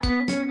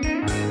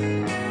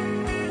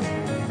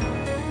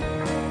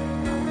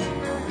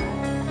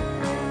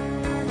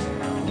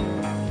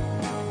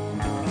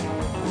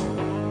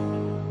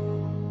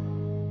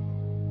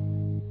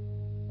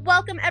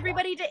Welcome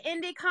everybody to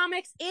Indie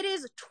Comics. It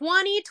is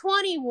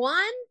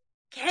 2021.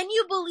 Can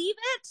you believe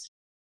it?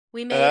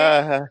 We made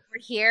it. We're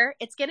here.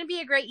 It's going to be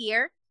a great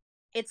year.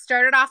 It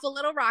started off a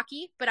little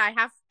rocky, but I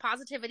have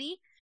positivity.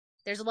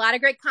 There's a lot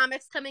of great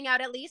comics coming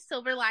out, at least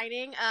silver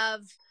lining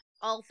of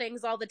all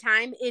things all the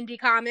time, indie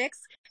comics.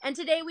 And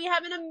today we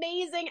have an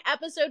amazing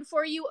episode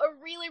for you. A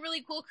really,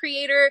 really cool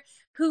creator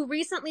who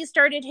recently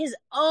started his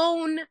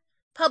own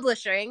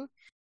publishing.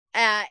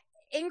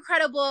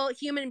 Incredible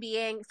human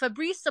being,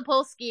 Fabrice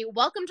Sapolsky.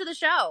 Welcome to the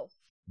show.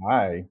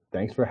 Hi,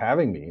 thanks for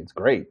having me. It's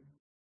great.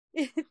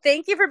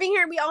 Thank you for being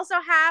here. We also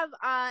have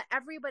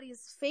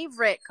everybody's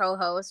favorite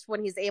co-host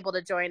when he's able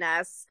to join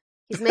us.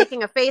 He's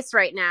making a face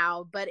right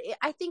now, but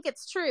I think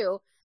it's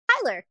true.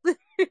 Tyler.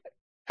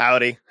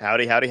 Howdy.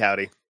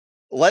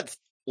 Let's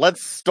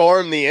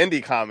storm the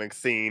indie comic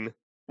scene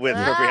with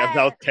Fabrice.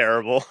 That was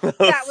terrible.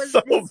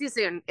 It's too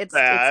soon. It's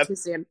too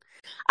soon.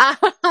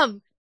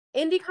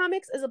 Indie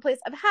Comics is a place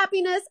of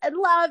happiness and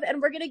love, and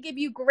we're going to give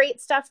you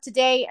great stuff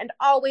today and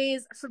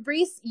always.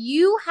 Fabrice,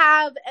 you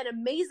have an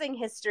amazing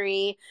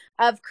history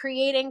of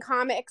creating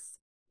comics,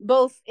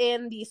 both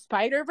in the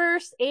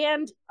Spider-Verse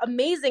and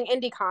amazing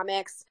indie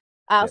comics.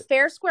 Yes.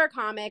 Fair Square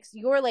Comics,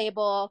 your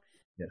label.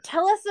 Yes.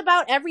 Tell us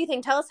about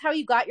everything. Tell us how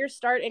you got your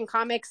start in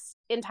comics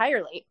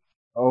entirely.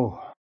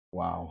 Oh,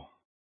 wow.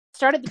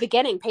 Start at the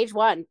beginning, page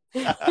 1.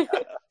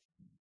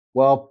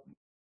 Well,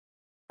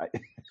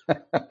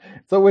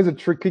 it's always a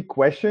tricky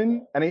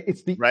question, and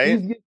it's the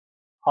easiest,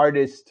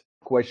 hardest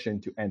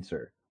question to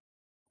answer,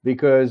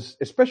 because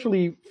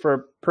especially for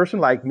a person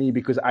like me,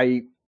 because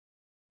I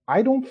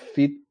don't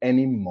fit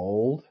any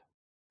mold.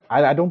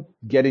 I don't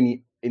get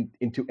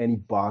into any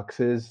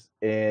boxes,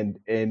 and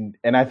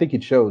I think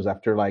it shows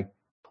after like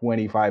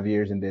 25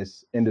 years in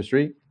this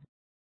industry.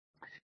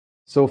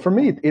 So for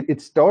me,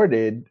 it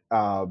started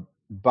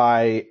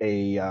by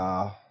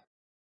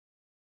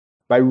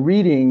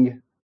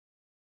reading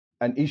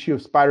an issue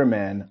of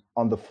Spider-Man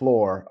on the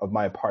floor of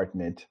my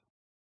apartment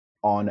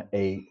on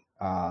a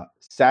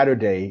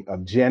Saturday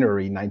of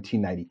January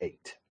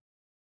 1998.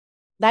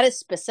 That is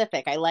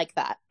specific. I like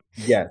that.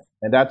 Yes,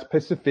 and that's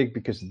specific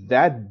because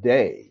that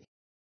day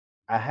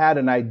I had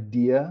an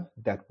idea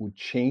that would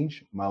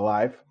change my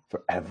life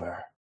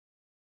forever.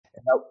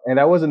 And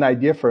that was an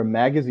idea for a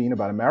magazine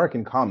about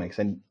American comics.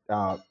 And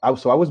I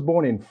was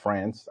born in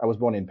France. I was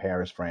born in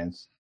Paris,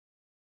 France.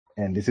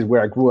 And this is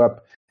where I grew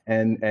up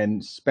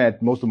and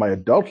spent most of my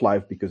adult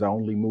life, because I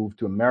only moved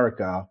to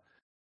America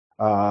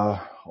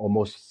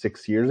almost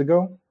 6 years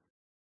ago.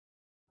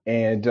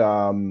 And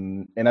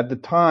at the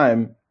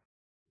time,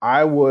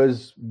 I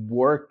was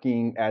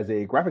working as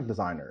a graphic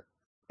designer,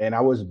 and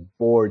I was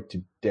bored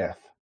to death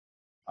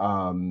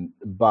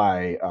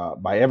by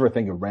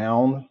everything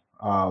around.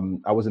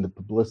 I was in the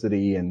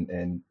publicity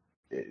and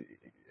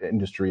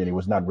industry, and it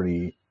was not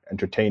really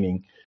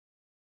entertaining.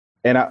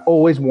 And I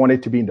always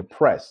wanted to be in the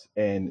press.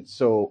 And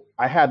so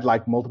I had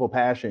like multiple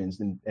passions,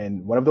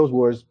 and one of those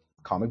was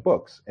comic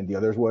books, and the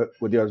other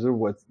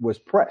was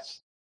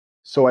press.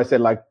 So I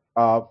said, like,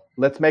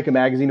 let's make a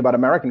magazine about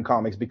American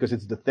comics, because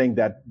it's the thing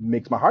that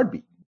makes my heart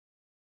beat.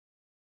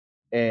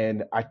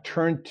 And I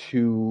turned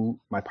to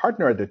my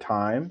partner at the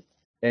time,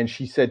 and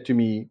she said to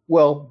me,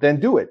 well,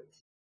 then do it.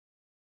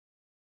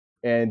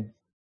 And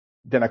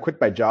then I quit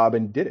my job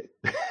and did it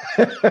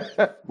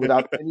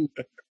without any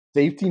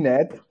safety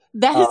net.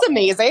 That is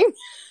amazing.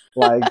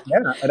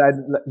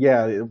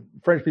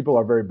 French people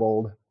are very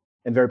bold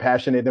and very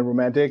passionate and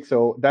romantic.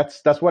 So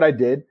that's what I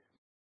did.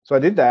 So I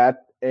did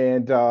that,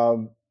 and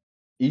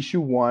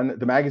issue 1,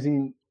 the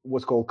magazine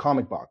was called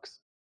Comic Box,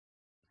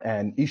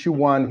 and issue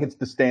 1 hits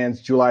the stands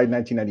July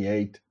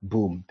 1998.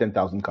 Boom,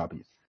 10,000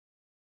 copies.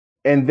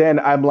 And then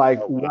I'm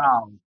like,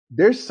 wow,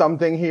 there's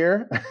something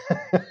here.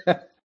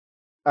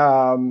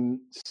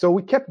 So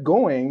we kept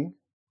going,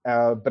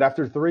 but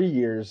after 3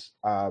 years,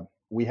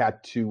 we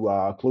had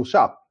to close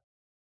shop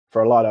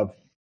for a lot of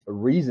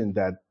reasons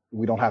that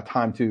we don't have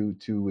time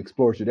to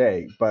explore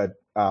today.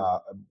 But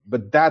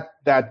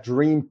that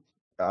dream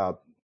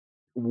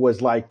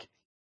was like,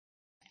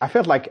 I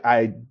felt like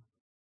I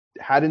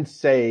hadn't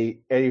say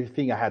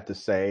anything I had to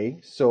say.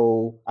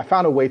 So I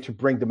found a way to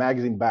bring the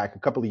magazine back a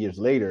couple of years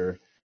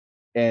later,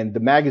 and the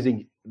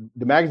magazine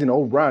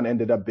whole run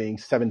ended up being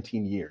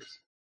 17 years.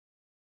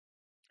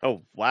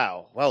 Oh,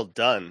 wow. Well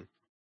done.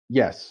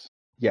 Yes.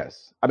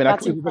 I mean,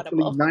 that's it was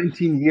actually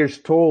 19 years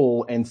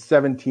total and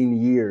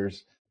 17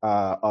 years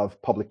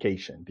of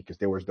publication, because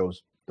there was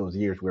those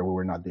years where we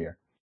were not there.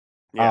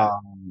 Yeah.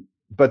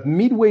 But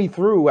midway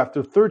through,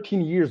 after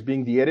 13 years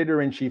being the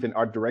editor-in-chief and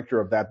art director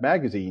of that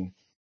magazine,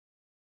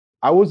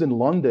 I was in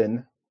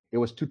London. It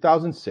was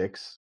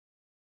 2006.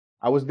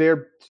 I was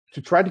there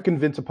to try to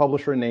convince a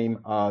publisher named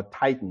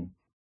Titan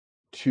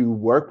to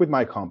work with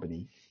my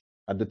company.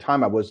 At the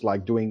time, I was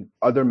like doing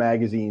other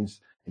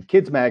magazines and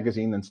kids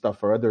magazine and stuff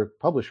for other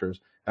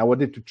publishers. And I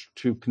wanted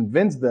to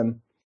convince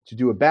them to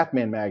do a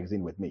Batman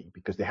magazine with me,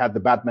 because they had the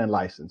Batman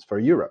license for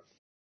Europe.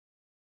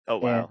 Oh,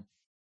 wow.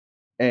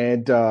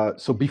 And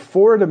so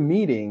before the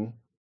meeting,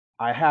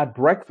 I had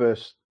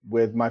breakfast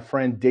with my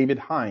friend David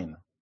Hein.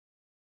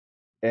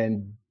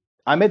 And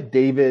I met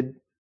David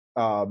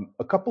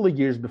a couple of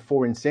years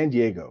before in San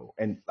Diego.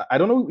 And I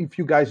don't know if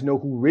you guys know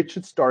who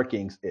Richard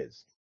Starkings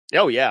is.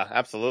 Oh, yeah,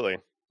 absolutely.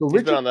 So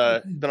He's been on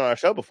our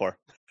show before.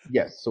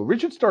 Yes. So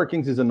Richard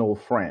Starkings is an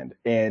old friend.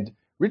 And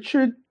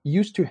Richard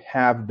used to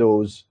have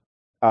those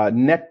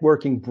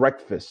networking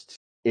breakfasts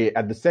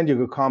at the San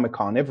Diego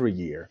Comic-Con every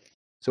year.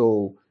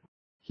 So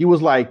he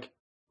was like,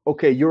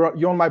 okay,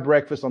 you're on my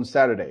breakfast on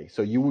Saturday.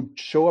 So you would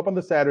show up on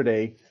the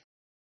Saturday.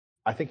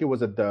 I think it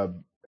was at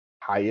the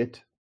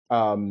Hyatt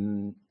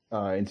in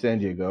San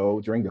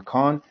Diego during the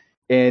con.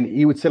 And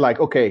he would say like,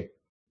 okay,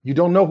 you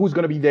don't know who's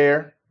going to be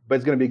there, but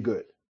it's going to be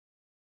good.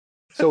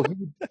 So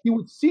he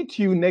would seat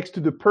you next to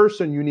the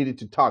person you needed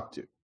to talk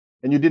to.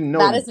 And you didn't know.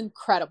 That is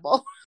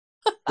incredible.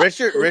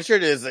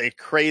 Richard is a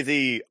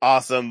crazy,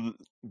 awesome,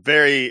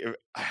 very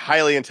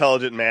highly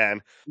intelligent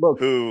man. Look,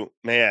 who,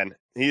 man,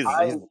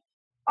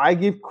 I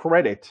give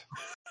credit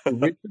to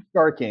Richard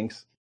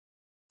Starkings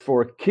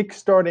for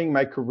kickstarting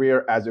my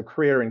career as a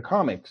career in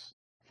comics.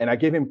 And I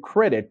give him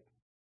credit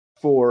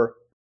for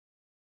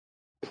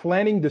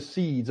planting the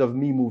seeds of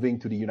me moving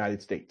to the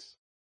United States.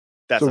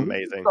 That's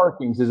amazing. Richard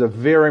Starkings is a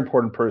very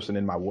important person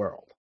in my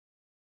world.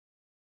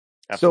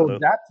 Absolutely. So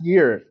that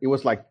year, it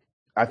was like,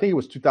 I think it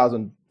was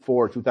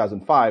 2004,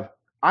 2005,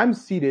 I'm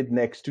seated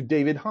next to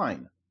David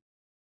Hein.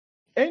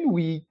 And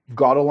we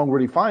got along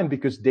really fine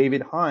because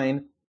David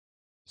Hein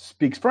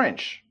speaks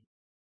French,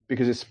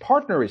 because his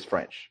partner is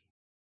French.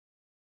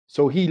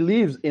 So he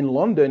lives in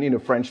London in a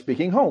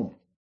French-speaking home.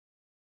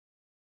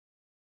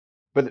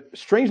 But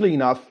strangely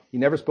enough, he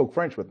never spoke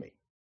French with me.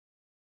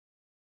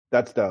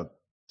 That's the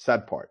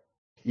sad part.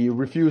 He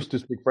refused to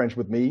speak French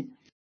with me.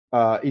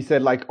 He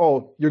said like,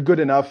 oh, you're good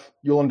enough.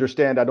 You'll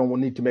understand. I don't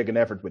need to make an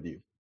effort with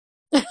you.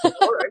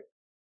 All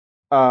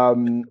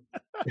right.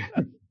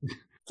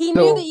 He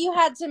knew that you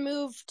had to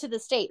move to the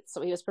States,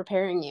 so he was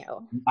preparing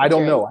you. I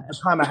don't know. At the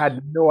time, I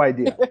had no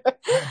idea.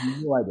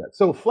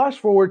 So flash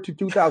forward to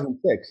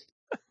 2006.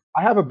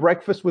 I have a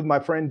breakfast with my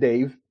friend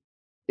Dave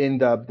in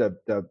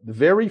the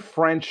very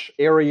French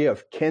area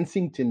of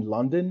Kensington,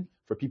 London.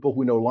 For people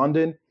who know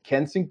London,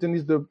 Kensington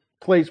is the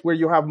place where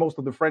you have most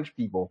of the French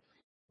people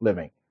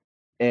living.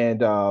 And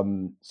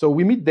so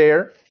we meet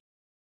there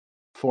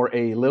for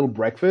a little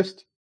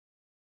breakfast.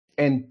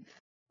 And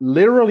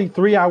literally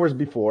 3 hours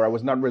before, I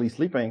was not really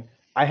sleeping,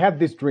 I had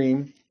this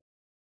dream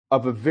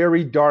of a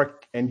very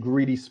dark and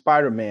greedy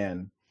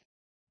Spider-Man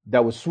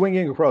that was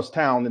swinging across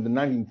town in the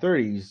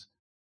 1930s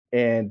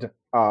and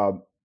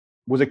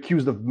was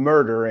accused of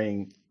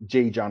murdering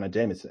J. Jonah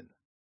Jameson.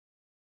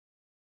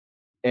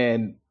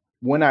 And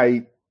when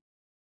I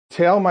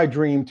tell my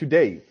dream to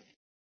Dave,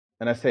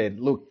 and I said,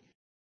 look,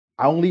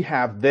 I only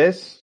have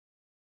this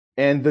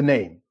and the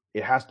name.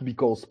 It has to be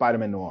called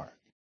Spider-Man Noir.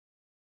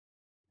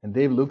 And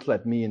Dave looks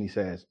at me and he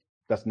says,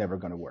 that's never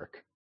going to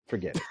work.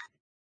 Forget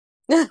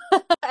it.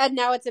 And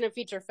now it's in a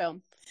feature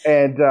film.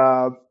 And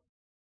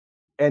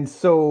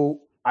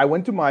so I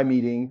went to my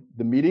meeting.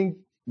 The meeting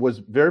was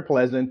very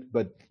pleasant,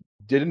 but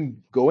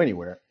didn't go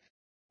anywhere.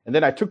 And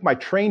then I took my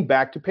train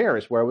back to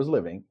Paris, where I was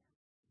living.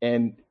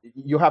 And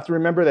you have to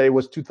remember that it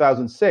was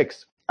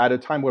 2006, at a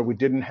time where we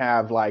didn't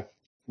have like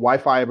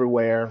Wi-Fi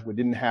everywhere. We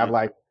didn't have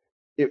like,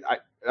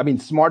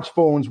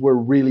 smartphones were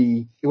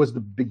really, it was the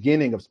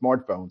beginning of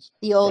smartphones.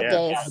 The old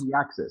days. The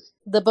access.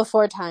 The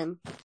before time.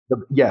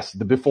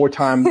 The before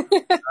time.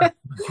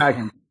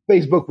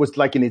 Facebook was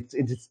like in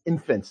its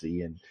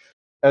infancy. And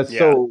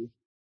so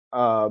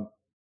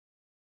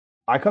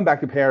I come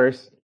back to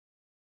Paris,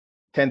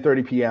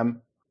 10:30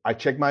 p.m. I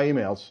check my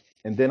emails,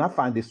 and then I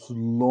find this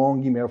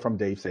long email from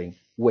Dave saying,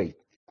 wait,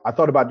 I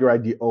thought about your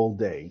idea all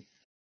day.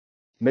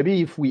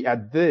 Maybe if we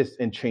add this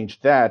and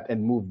change that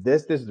and move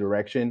this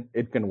direction,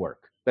 it can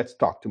work. Let's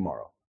talk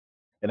tomorrow.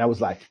 And I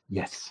was like,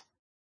 yes.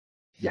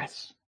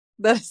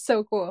 That is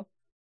so cool.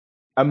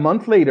 A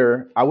month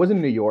later, I was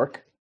in New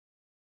York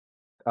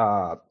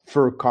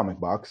for Comic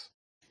Box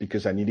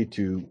because I needed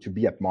to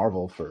be at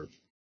Marvel for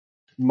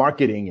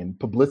marketing and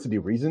publicity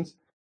reasons.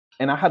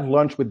 And I had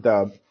lunch with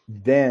the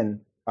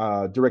then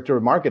director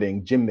of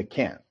marketing, Jim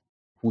McCann,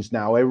 who's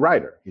now a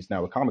writer. He's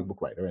now a comic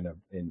book writer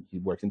and he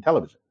works in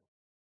television.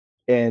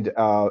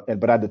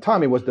 But at the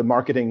time, it was the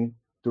marketing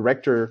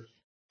director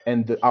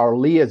and our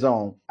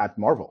liaison at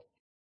Marvel.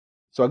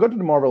 So I go to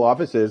the Marvel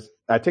offices,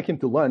 I take him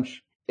to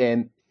lunch,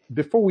 and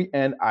before we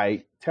end,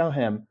 I tell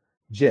him,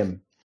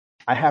 Jim,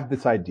 I have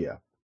this idea.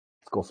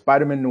 It's called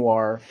Spider-Man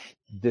Noir.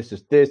 This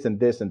is this and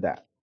this and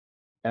that.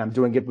 And I'm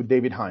doing it with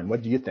David Hein.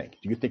 What do you think?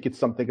 Do you think it's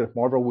something that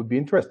Marvel would be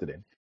interested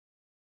in?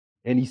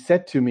 And he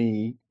said to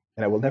me,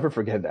 and I will never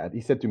forget that, he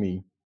said to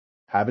me,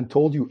 I haven't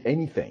told you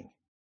anything,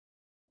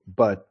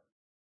 but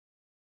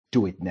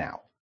do it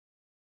now.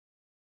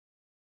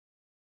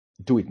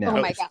 Do it now.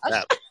 Oh my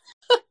gosh.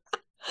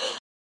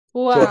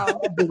 Wow. So I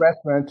called the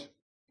restaurant.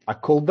 I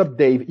called up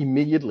Dave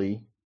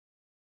immediately.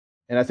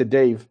 And I said,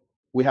 Dave,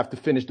 we have to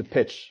finish the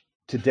pitch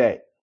today.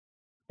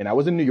 And I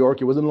was in New York.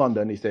 He was in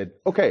London. He said,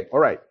 okay, all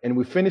right. And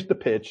we finished the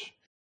pitch.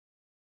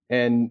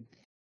 And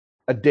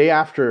a day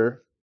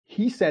after,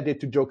 he sent it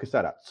to Joe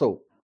Quesada.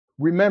 So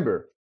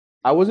remember,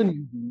 I was a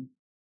newbie.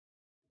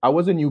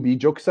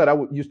 Joe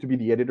Quesada used to be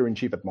the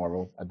editor-in-chief at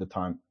Marvel at the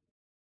time.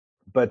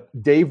 But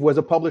Dave was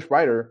a published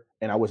writer,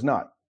 and I was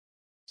not.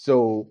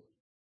 So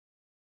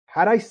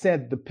had I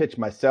sent the pitch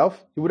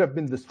myself, he would have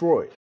been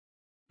destroyed.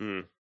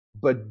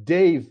 But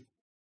Dave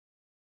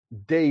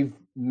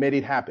made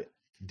it happen.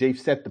 Dave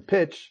sent the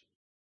pitch,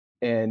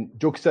 and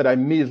Joe Quesada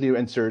immediately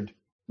answered,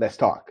 "Let's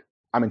talk.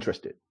 I'm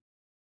interested."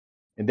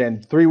 And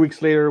then 3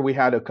 weeks later, we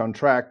had a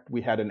contract,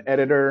 we had an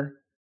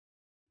editor,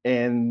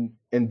 and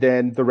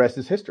then the rest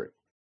is history.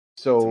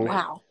 So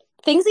wow,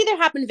 things either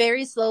happen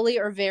very slowly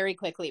or very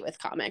quickly with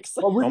comics.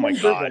 Well, oh my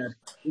God!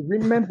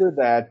 Remember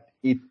that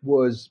it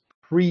was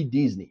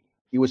pre-Disney.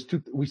 It was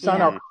we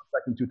signed our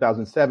contract in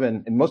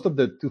 2007, and most of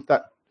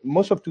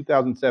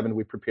 2007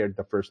 we prepared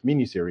the first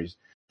miniseries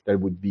that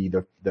would be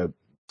the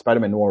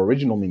Spider-Man Noir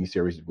original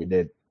miniseries that we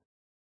did.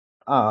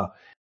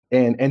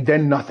 And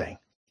then nothing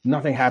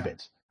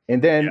happens.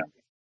 And then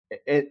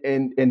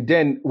and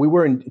then we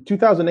were in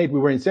 2008. We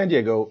were in San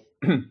Diego,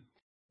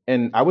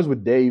 and I was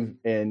with Dave,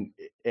 and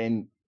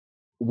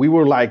we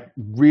were like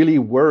really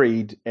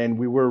worried, and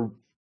we were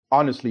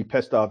honestly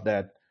pissed off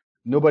that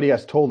nobody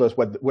has told us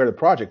where the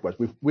project was.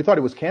 We thought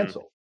it was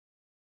canceled,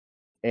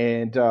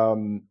 and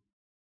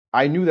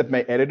I knew that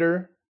my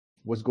editor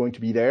was going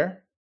to be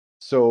there,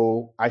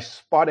 so I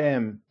spot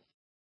him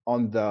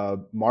on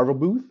the Marvel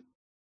booth,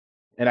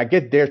 and I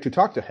get there to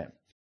talk to him.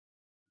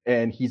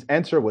 And his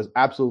answer was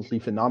absolutely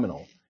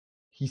phenomenal.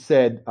 He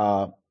said,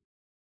 I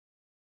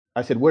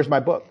said, "Where's my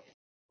book?"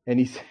 And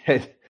he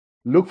said,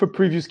 "Look for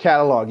previous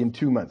catalog in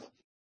 2 months."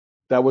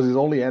 That was his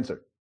only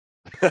answer.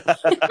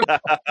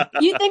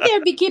 You think they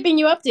would be keeping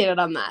you updated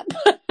on that?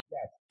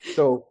 Yeah.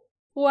 So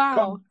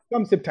wow.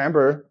 Come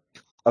September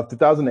of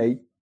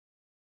 2008,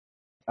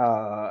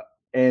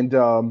 and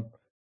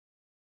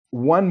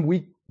 1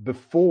 week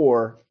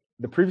before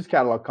the previous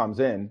catalog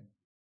comes in,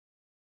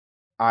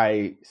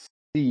 I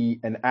see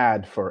an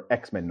ad for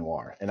X-Men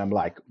Noir, and I'm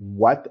like,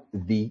 "What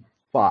the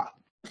fuck?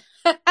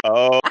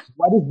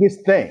 What is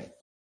this thing?"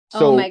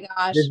 So oh my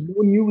gosh! There's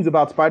no news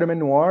about Spider-Man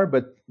Noir,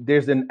 but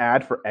there's an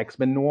ad for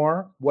X-Men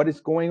Noir. What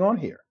is going on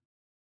here?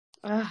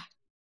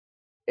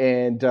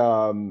 And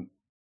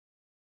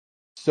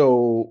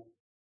so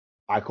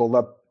I called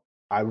up.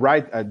 I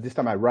write this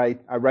time. I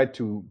write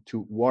to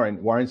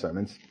Warren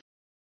Simons,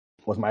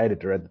 was my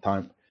editor at the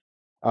time,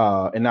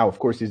 and now of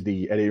course he's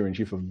the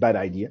editor-in-chief of Bad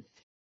Idea.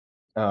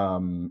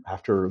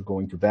 After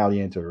going to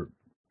Valiant or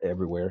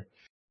everywhere,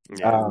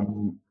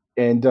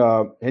 and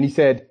he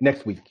said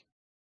next week,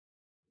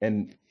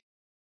 and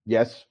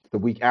yes, the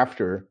week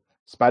after,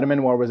 Spider-Man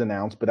Noir was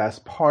announced, but as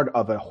part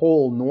of a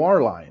whole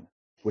noir line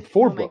with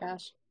 4 books. My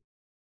gosh.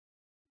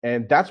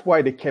 And that's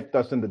why they kept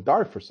us in the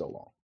dark for so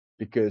long,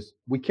 because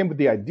we came with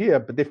the idea,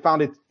 but they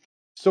found it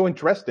so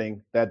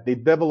interesting that they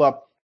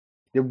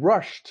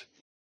rushed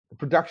the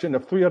production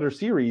of 3 other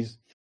series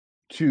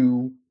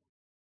to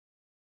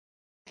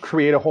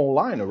create a whole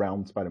line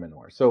around Spider-Man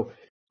Noir. So,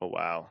 oh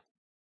wow.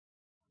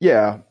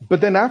 Yeah,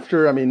 but then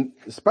after, I mean,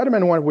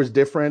 Spider-Man Noir was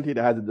different. It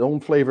had its own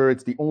flavor.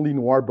 It's the only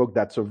noir book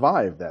that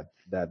survived that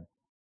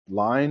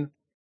line.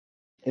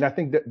 And I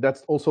think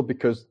that's also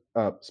because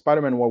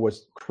Spider-Man Noir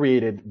was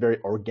created very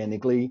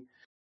organically.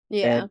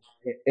 Yeah.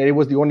 And it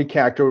was the only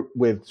character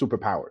with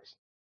superpowers.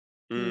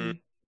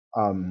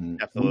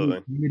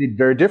 Absolutely. We made it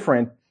very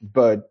different,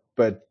 but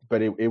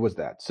it was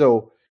that.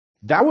 So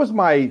that was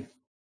my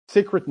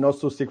secret, not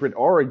so secret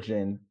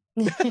origin.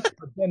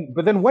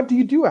 but then what do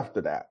you do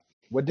after that?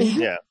 What do you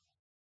do? Yeah.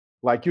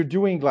 Like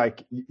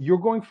you're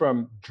going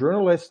from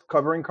journalist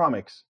covering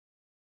comics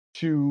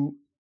to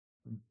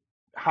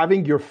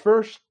having your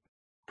first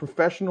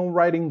professional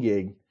writing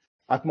gig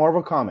at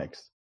Marvel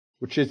Comics,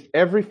 which is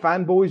every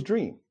fanboy's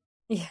dream.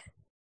 Yeah.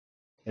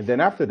 And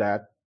then after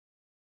that,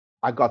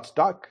 I got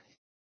stuck.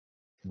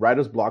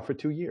 Writer's block for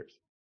 2 years.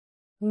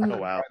 Oh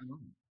wow.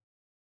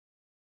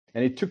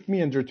 And it took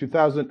me until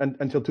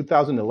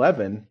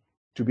 2011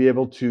 to be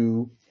able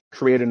to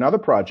create another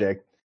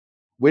project,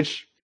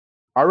 which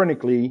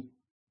ironically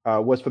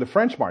was for the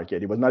French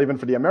market. It was not even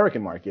for the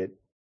American market.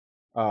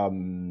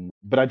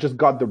 But I just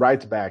got the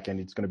rights back, and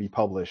it's going to be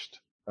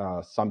published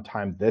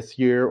sometime this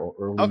year or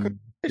early.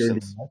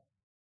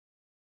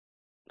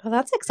 Oh,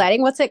 that's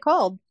exciting. What's it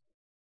called?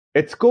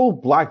 It's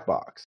called Black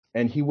Box,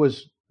 and it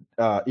was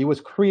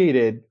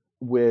created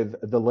with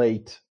the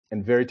late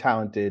and very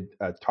talented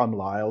Tom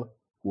Lyle,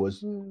 who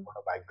was one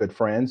of my good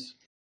friends.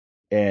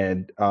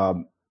 And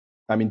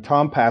I mean,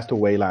 Tom passed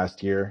away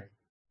last year.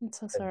 I'm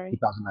so sorry.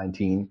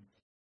 2019.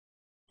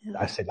 Yeah.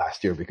 I said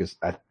last year because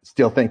I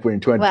still think we're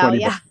in 2020.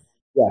 Well, yeah.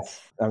 Yes.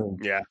 I mean,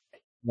 yeah.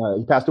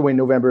 He passed away in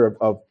November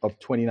of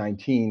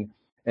 2019.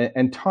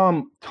 And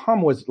Tom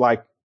was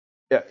like,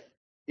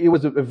 he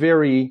was a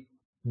very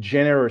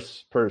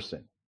generous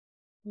person.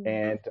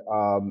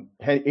 Mm-hmm.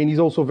 And he's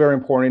also very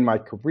important in my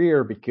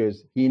career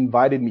because he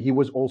invited me. He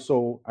was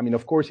also, I mean,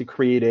 of course, he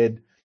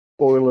created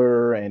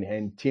Spoiler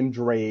and Tim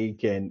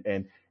Drake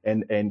and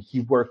and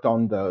he worked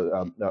on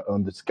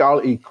the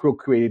Scarlet. He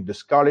created the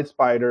Scarlet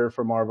Spider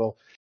for Marvel.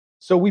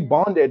 So we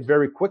bonded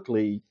very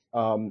quickly.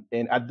 And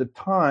at the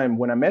time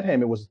when I met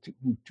him, it was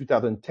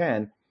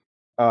 2010.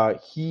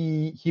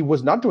 He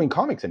was not doing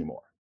comics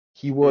anymore.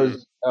 He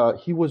was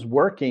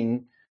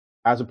working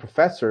as a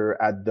professor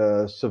at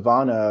the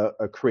Savannah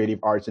Creative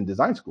Arts and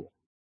Design School,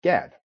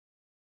 SCAD.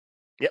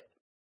 Yep.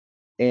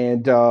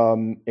 And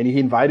he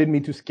invited me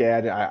to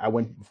SCAD. I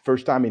went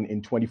first time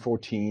in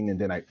 2014, and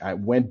then I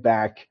went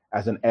back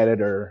as an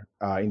editor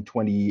in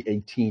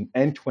 2018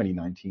 and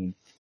 2019.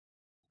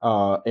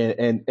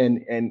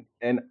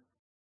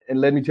 And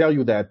let me tell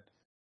you that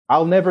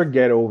I'll never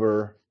get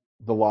over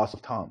the loss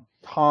of Tom.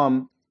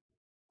 Tom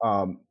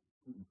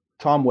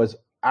was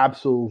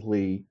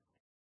absolutely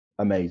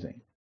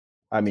amazing.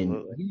 I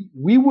mean,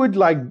 we would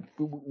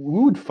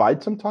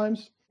fight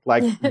sometimes.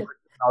 Like in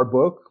our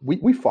book,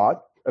 we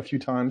fought a few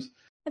times.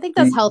 I think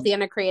that's healthy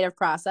in a creative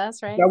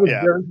process, right? That was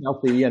very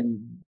healthy.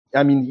 And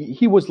I mean,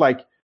 he was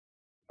like,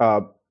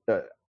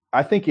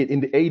 I think in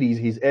the 80s,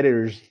 his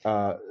editors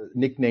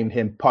nicknamed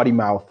him Potty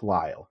Mouth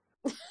Lyle.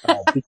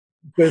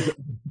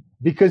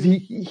 Because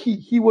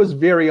he was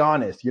very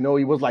honest, you know,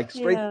 he was like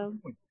straight to the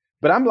point.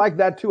 But I'm like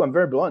that too. I'm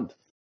very blunt.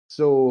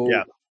 So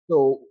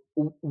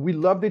we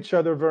loved each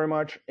other very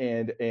much,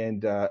 and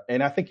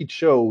I think it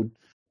showed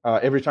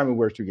every time we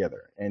worked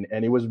together, and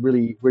it was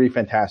really, really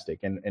fantastic.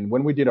 And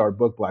when we did our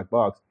book Black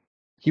Box,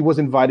 he was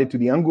invited to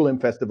the Angoulême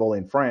Festival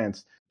in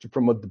France to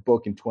promote the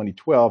book in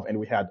 2012, and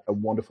we had a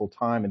wonderful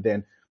time. And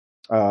then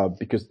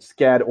because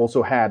SCAD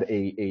also had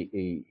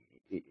a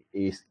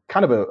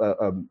kind of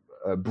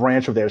a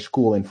branch of their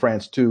school in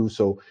France too,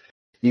 so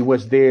he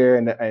was there,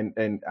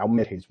 and I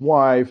met his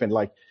wife, and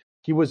like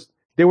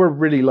they were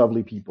really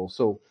lovely people.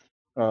 So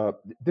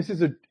this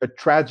is a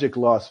tragic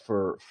loss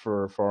for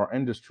our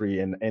industry,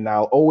 and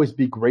I'll always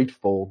be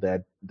grateful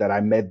that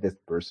I met this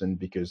person,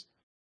 because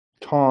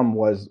Tom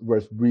was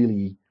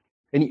really,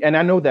 and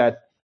I know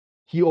that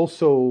he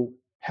also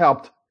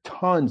helped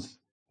tons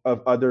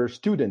of other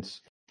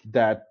students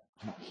that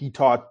he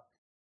taught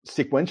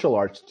sequential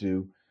arts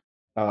to.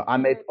 I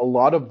met a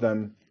lot of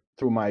them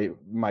through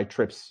my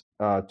trips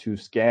to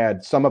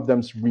SCAD. Some of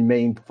them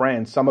remained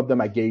friends. Some of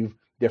them I gave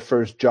their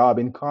first job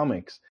in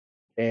comics,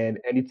 and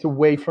it's a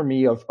way for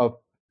me of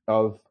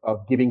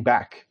giving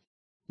back,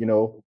 you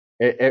know,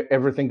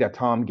 everything that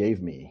Tom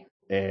gave me.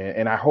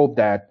 And I hope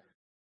that,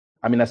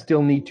 I mean, I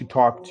still need to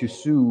talk to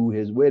Sue,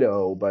 his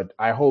widow, but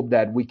I hope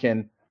that we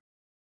can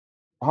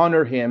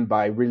honor him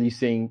by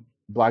releasing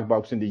Black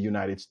Box in the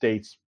United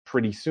States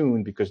pretty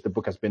soon, because the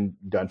book has been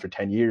done for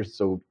 10 years.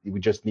 So we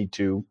just need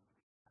to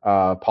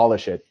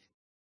polish it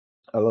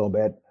a little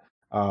bit.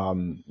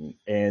 And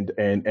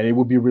it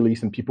will be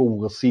released, and people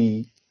will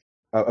see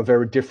a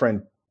very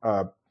different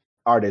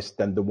artist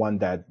than the one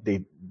that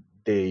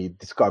they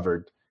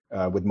discovered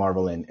with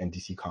Marvel and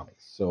DC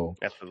Comics. So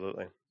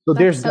absolutely. So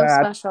there's so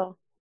that. Special.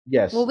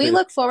 Yes. Well, we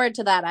look forward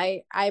to that.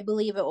 I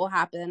believe it will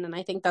happen, and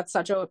I think that's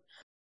such a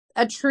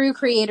true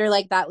creator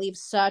like that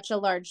leaves such a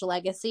large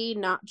legacy,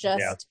 not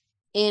just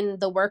in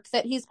the work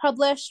that he's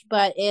published,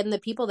 but in the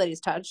people that he's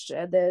touched,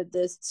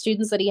 the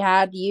students that he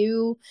had,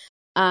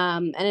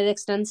 and it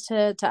extends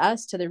to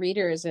us, to the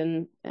readers,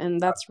 and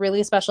that's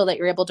really special that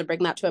you're able to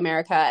bring that to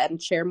America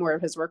and share more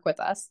of his work with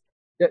us.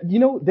 You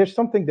know, there's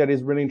something that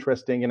is really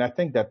interesting, and I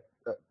think that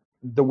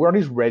the world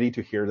is ready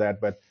to hear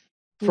that. But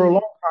for a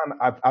long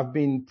time, I've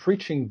been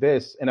preaching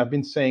this, and I've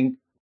been saying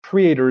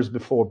creators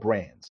before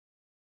brands.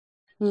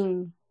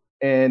 And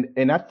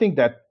I think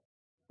that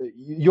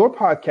your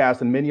podcast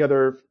and many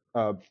other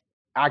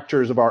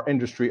actors of our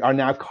industry are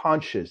now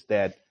conscious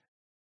that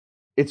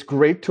it's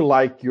great to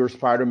like your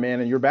Spider-Man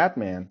and your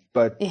Batman,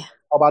 but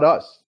how about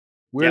us?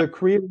 We're the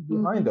creators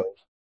behind those.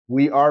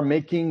 We are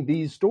making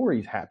these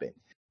stories happen,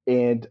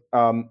 and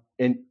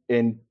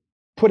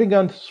putting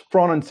us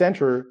front and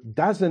center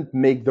doesn't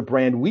make the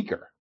brand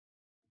weaker.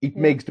 It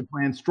makes the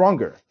brand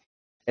stronger,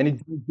 and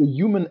it's the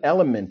human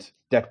element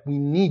that we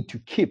need to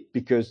keep,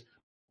 because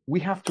we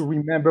have to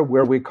remember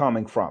where we're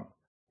coming from.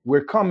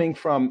 We're coming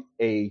from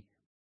an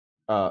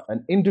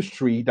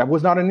industry that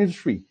was not an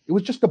industry. It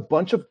was just a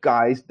bunch of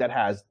guys that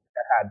had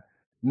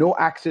no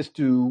access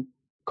to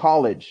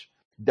college,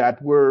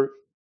 that were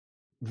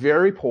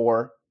very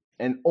poor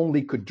and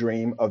only could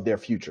dream of their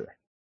future.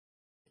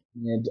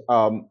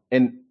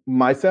 And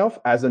myself,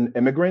 as an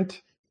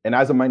immigrant and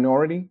as a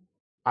minority,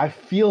 I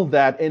feel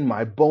that in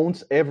my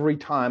bones every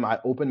time I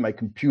open my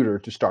computer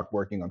to start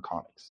working on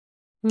comics.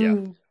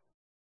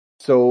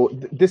 So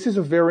this is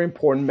a very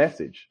important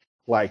message.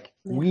 Like,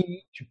 we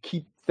need to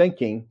keep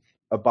thinking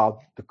about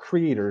the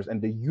creators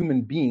and the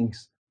human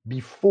beings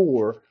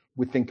before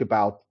we think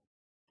about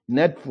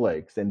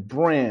Netflix and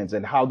brands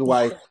and how do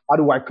I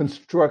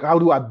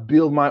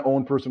build my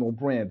own personal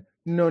brand.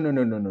 No.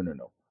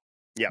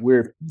 Yeah,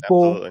 we're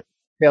people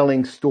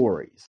telling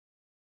stories,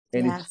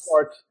 and it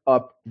starts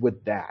up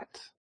with that.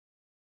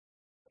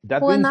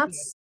 And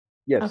that's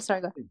yes. Oh,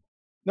 sorry. Go ahead.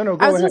 No, go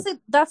ahead. I was going to say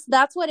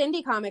that's what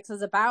indie comics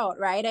is about,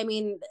 right? I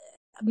mean,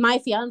 my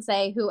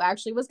fiance, who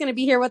actually was going to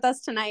be here with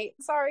us tonight,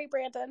 sorry,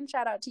 Brandon,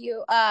 shout out to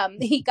you.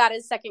 He got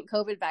his second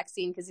COVID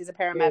vaccine because he's a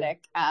paramedic.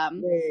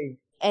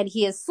 And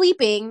he is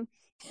sleeping.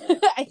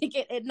 I think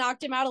it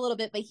knocked him out a little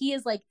bit, but he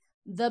is like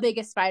the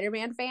biggest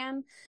Spider-Man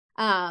fan.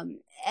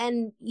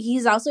 And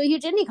he's also a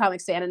huge indie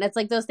comics fan. And it's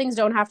like those things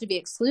don't have to be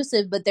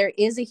exclusive, but there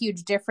is a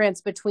huge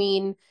difference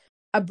between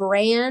a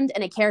brand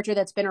and a character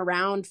that's been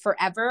around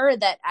forever.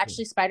 That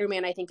actually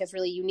Spider-Man, I think, is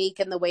really unique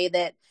in the way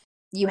that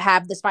you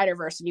have the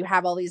Spider-Verse and you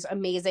have all these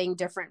amazing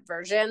different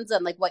versions.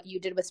 And like what you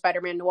did with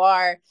Spider-Man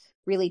Noir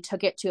really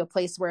took it to a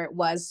place where it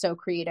was so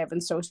creative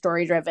and so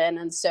story driven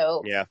and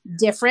so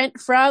different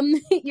from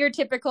your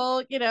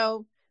typical,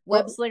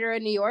 web slinger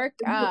in New York.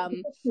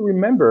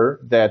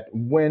 Remember that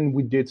when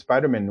we did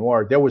Spider-Man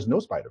Noir, there was no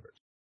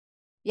Spider-Verse.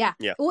 Yeah.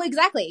 Well,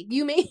 exactly.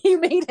 You made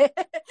it.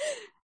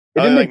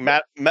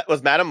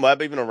 Was Madam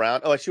Web even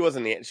around? Oh, she was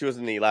in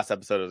the last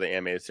episode of the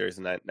animated series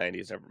in the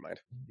 90s. Never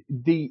mind.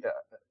 The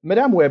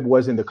Madame Web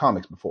was in the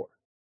comics before.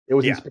 It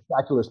was in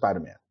Spectacular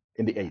Spider-Man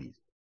in the 80s.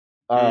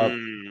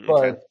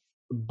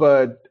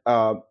 But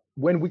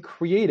when we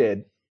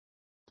created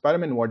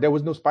Spider-Man Noir, there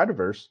was no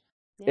Spider-Verse,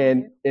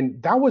 and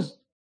that was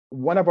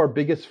one of our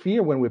biggest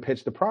fear when we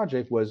pitched the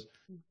project was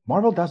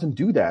Marvel doesn't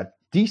do that.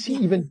 DC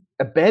even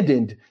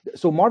abandoned.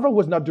 So Marvel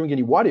was not doing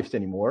any what ifs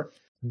anymore.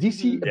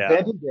 DC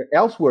abandoned their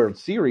Elseworld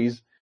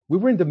series. We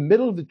were in the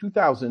middle of the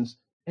 2000s,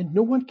 and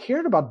no one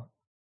cared about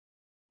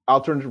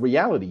alternate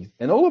realities.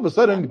 And all of a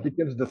sudden, it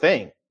becomes the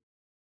thing.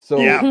 So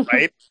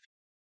right.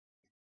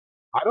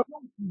 I don't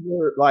know if we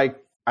were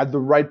like at the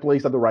right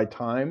place at the right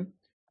time,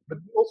 but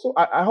also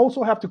I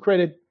also have to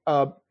credit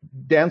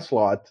Dan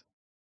Slott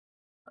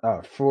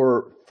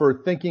for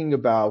thinking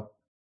about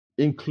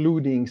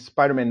including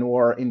Spider-Man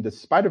Noir in the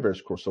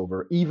Spider-Verse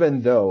crossover,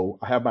 even though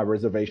I have my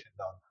reservations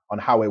on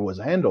how it was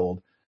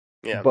handled.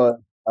 Yeah.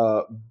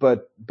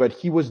 But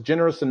he was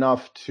generous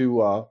enough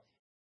to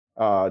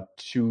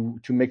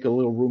make a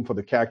little room for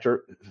the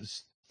character.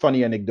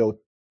 Funny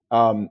anecdote.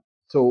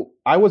 So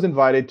I was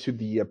invited to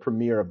the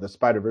premiere of the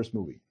Spider-Verse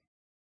movie.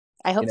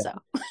 I hope so.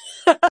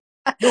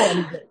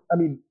 No, I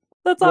mean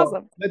that's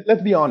awesome.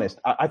 Let's be honest.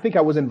 I think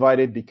I was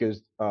invited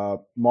because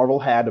Marvel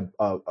had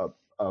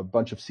a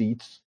bunch of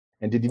seats,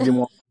 and they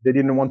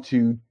didn't want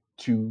to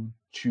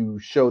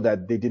show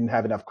that they didn't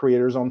have enough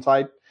creators on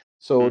site.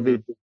 So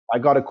I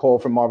got a call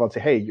from Marvel and say,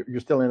 "Hey, you're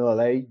still in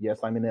LA?" "Yes,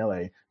 I'm in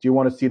LA. Do you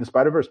want to see the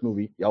Spider-Verse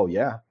movie?" "Oh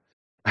yeah."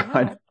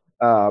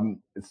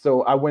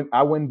 So I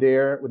went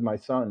there with my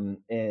son,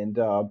 and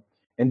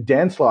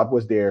Dan Slott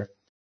was there,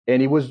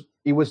 and it was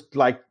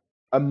like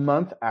a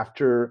month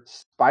after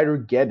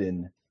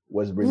Spider-Geddon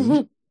was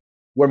released,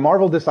 where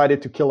Marvel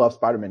decided to kill off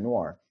Spider-Man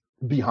Noir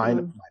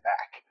behind my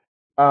back.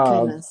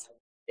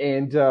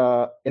 And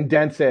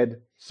Dan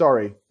said,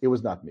 "Sorry, it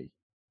was not me."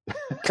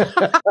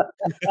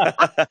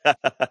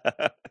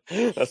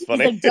 That's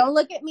funny. He said, "Don't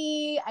look at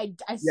me. I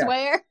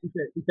swear." He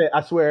said,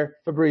 "I swear,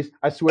 Fabrice,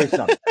 I swear it's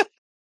not."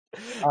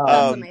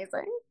 That's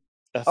amazing.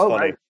 That's funny.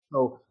 Right.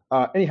 So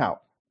anyhow,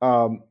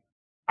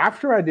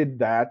 after I did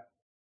that,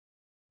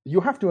 you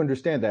have to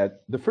understand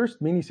that the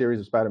first miniseries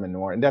of Spider-Man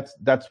Noir, and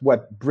that's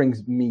what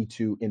brings me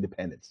to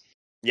independence.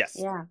 Yes.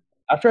 Yeah.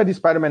 After I did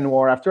Spider-Man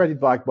Noir, after I did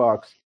Black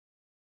Box,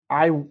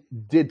 I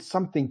did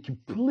something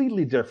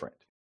completely different.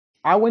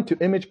 I went to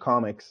Image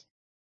Comics,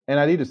 and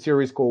I did a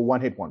series called One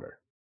Hit Wonder.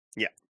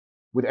 Yeah.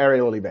 With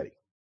Ariel Olivetti,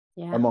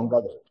 among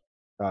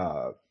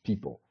other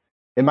people.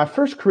 And my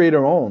first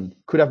creator-owned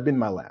could have been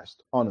my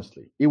last,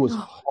 honestly. It was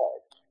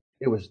hard.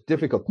 It was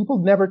difficult. People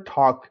never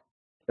talk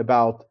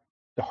about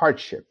the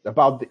hardship,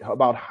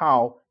 about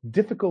how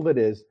difficult it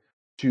is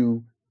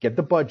to get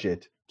the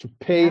budget, to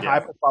pay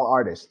high-profile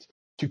artists,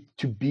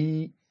 to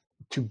be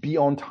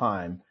on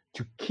time,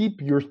 to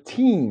keep your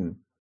team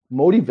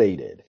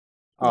motivated,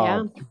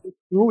 to get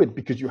through it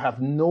because you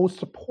have no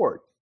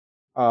support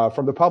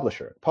from the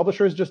publisher.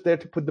 Publisher is just there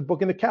to put the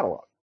book in the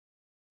catalog.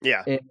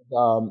 Yeah.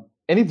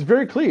 And it's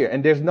very clear,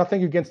 and there's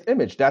nothing against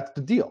Image. That's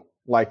the deal.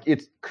 Like,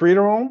 it's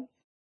creator-owned,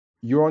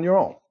 you're on your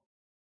own.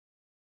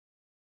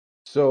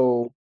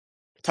 So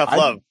tough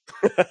love.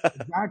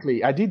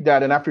 Exactly. I did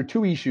that, and after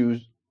 2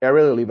 issues,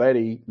 Ariel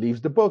Olivetti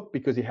leaves the book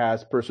because he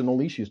has personal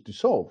issues to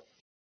solve.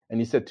 And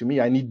he said to me,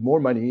 "I need more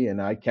money,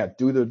 and I can't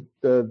do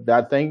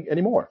that thing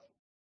anymore.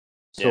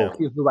 So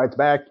here's the rights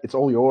back. It's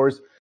all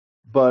yours,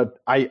 but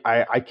I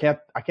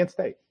can't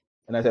stay."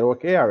 And I said,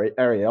 "Okay,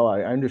 Ariel,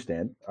 I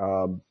understand."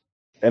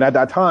 And at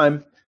that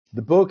time,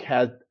 the book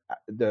had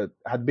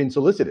been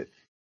solicited.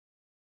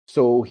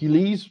 So he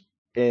leaves,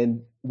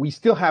 and we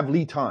still have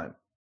lead time,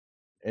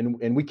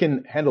 and we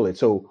can handle it.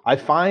 So I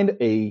find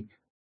a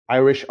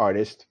Irish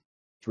artist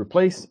to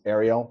replace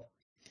Ariel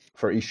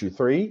for issue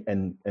 3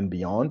 and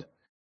beyond.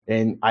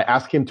 And I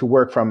asked him to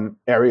work from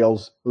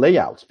Ariel's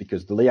layouts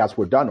because the layouts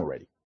were done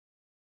already,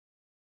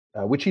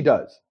 which he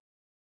does.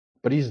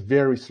 But he's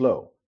very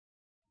slow,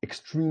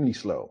 extremely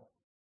slow.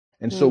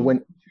 And so when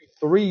issue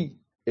 3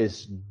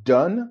 is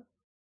done,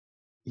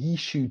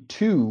 issue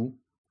 2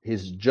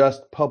 is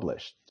just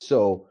published.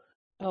 So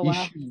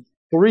issue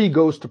 3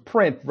 goes to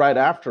print right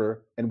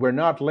after, and we're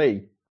not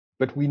late.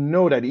 but we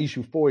know that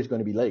issue 4 is going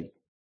to be late.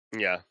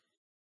 Yeah.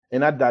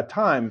 And at that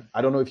time,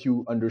 I don't know if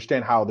you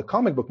understand how the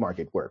comic book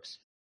market works.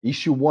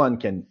 Issue 1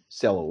 can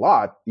sell a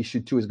lot.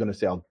 Issue 2 is going to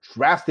sell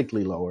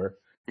drastically lower.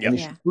 Yep. And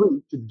issue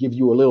 3 should give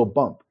you a little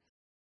bump,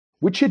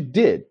 which it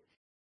did.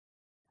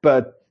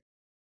 But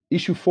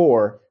issue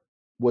 4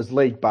 was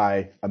late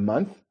by a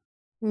month.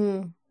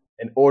 And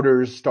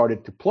orders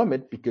started to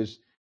plummet because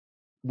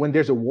when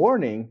there's a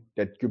warning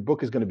that your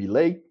book is going to be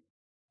late,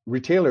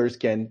 retailers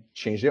can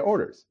change their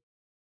orders.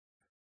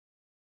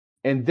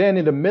 And then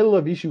in the middle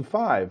of issue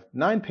 5,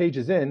 9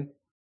 pages in,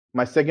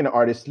 my second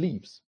artist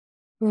leaves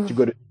to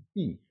go to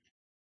DC.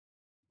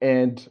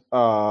 And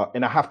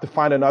I have to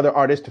find another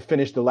artist to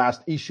finish the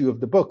last issue of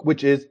the book,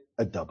 which is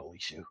a double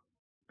issue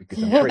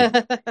because I'm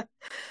crazy.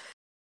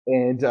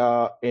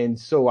 And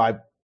so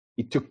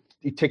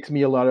it takes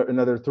me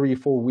another 3 or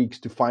 4 weeks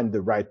to find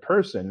the right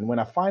person. And when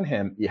I find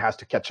him, he has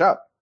to catch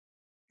up.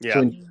 Yeah.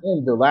 So in the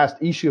end, the last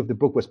issue of the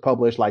book was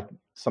published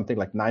something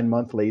like 9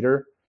 months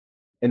later.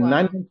 And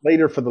 9 months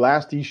later, for the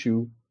last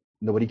issue,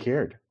 nobody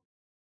cared.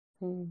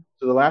 So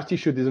the last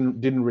issue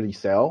didn't really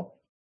sell,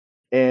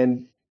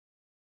 and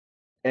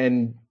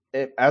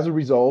as a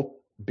result,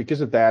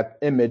 because of that,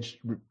 Image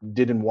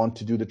didn't want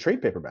to do the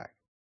trade paperback.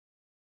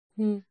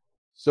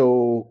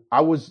 So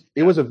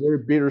it was a very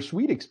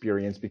bittersweet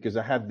experience because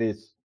I had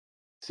this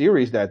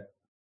series that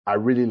I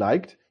really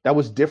liked that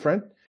was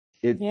different.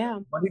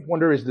 One Hit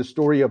Wonder is the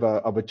story of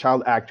a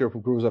child actor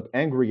who grows up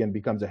angry and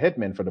becomes a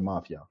hitman for the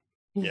mafia.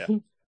 Yeah.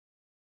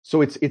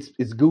 So it's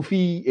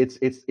goofy.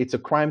 It's a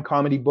crime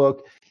comedy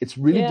book. It's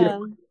really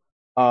different.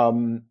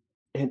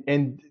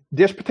 And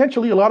there's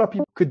potentially a lot of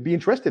people could be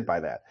interested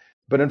by that,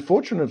 but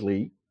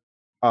unfortunately,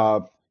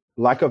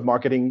 lack of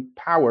marketing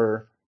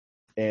power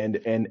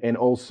and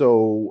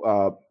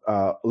also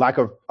lack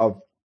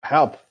of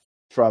help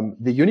from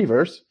the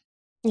universe.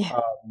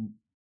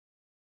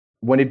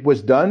 When it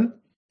was done,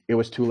 it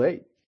was too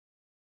late.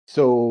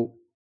 So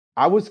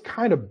I was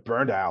kind of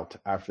burned out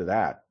after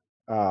that.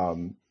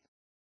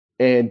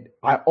 And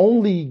I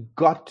only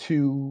got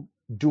to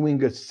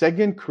doing a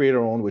second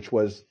creator-owned, which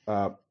was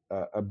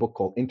a book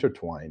called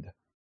Intertwined.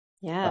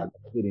 I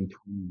did in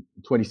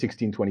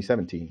 2016,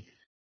 2017.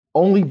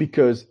 Only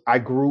because I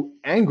grew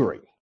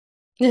angry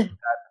that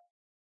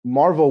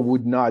Marvel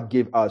would not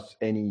give us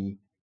any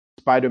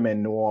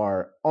Spider-Man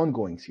Noir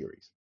ongoing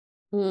series.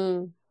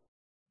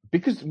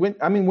 Because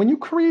when you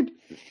create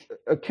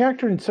a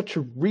character in such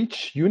a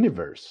rich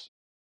universe,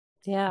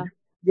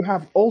 you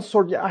have all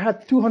sorts. I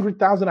had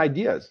 200,000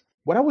 ideas.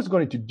 What I was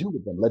going to do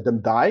with them? Let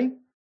them die?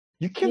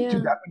 You can't do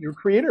that when you're a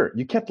creator.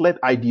 You can't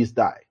let ideas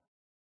die.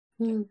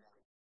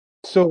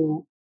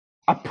 So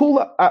I pulled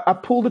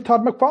the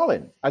Todd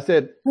McFarlane. I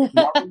said,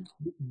 Marvel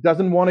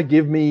doesn't want to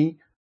give me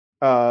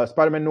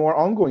Spider-Man Noir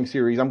ongoing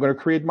series. I'm going to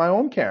create my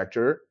own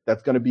character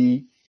that's going to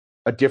be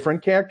a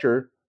different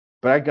character,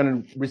 but I'm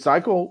going to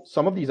recycle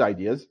some of these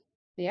ideas.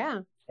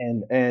 And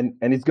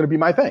it's going to be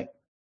my thing.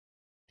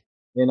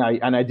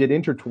 And I did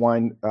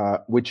Intertwine,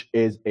 which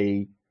is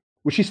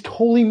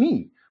totally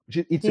me.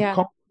 It's a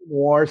comedy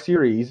noir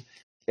series,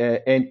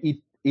 and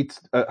it's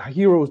a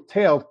hero's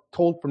tale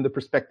told from the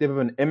perspective of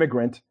an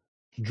immigrant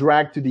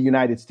dragged to the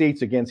United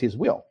States against his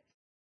will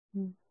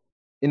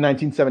in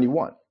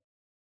 1971.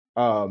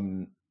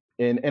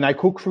 And I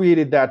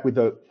co-created that with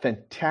a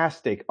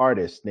fantastic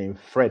artist named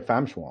Fred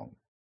Famshuang,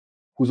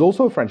 who's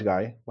also a French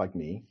guy like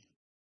me.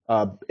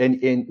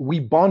 And we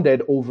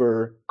bonded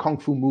over Kung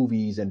Fu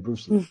movies and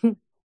Bruce Lee.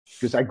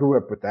 Because I grew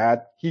up with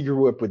that. He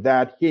grew up with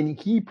that. And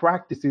he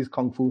practices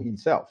Kung Fu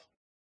himself.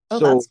 Oh,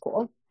 so, that's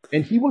cool.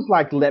 And he was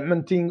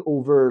lamenting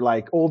over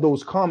all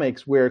those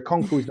comics where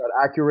Kung Fu is not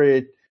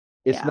accurate.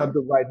 It's not the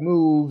right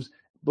moves,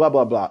 blah,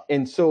 blah, blah.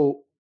 And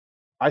so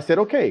I said,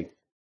 okay,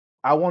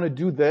 I want to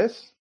do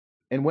this.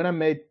 And when I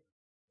met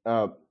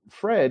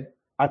Fred,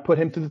 I put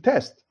him to the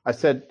test. I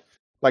said,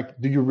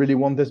 do you really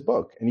want this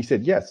book? And he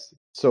said, yes.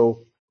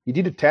 So he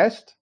did a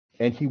test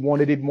and he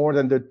wanted it more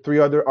than the 3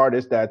 other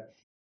artists that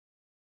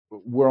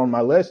were on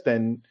my list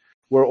and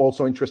were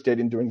also interested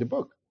in doing the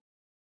book.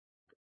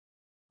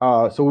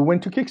 So we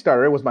went to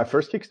Kickstarter. It was my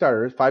first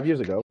Kickstarter 5 years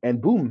ago,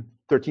 and boom,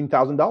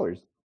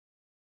 $13,000.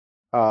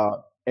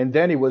 And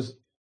then it was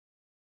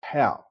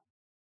hell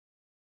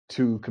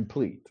to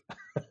complete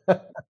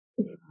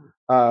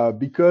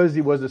because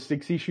it was a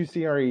 6-issue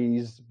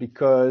series.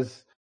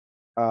 Because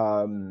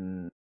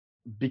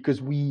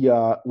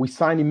we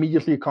signed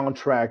immediately a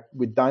contract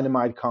with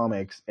Dynamite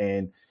Comics,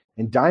 and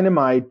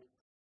Dynamite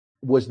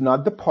was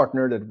not the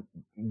partner that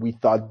we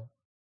thought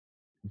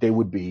they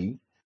would be.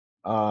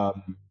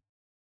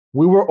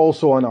 We were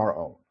also on our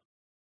own.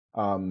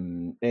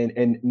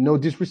 And no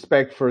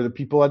disrespect for the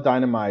people at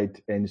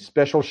Dynamite, and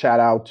special shout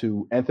out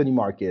to Anthony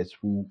Marcus,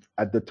 who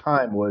at the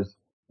time was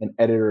an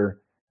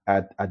editor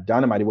at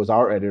Dynamite. He was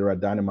our editor at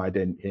Dynamite,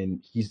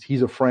 and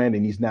he's a friend,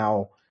 and he's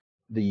now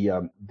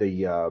the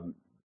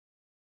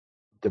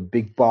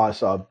big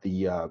boss of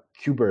the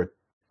Kubert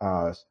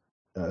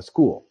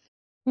school.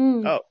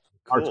 Oh,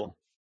 cool.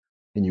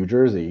 In New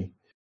Jersey.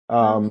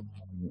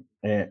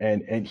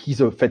 And he's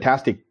a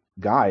fantastic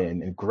guy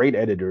and a great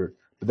editor.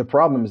 But the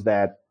problem is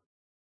that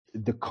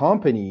the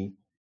company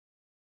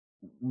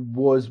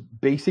was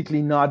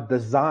basically not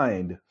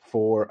designed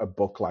for a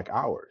book like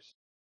ours.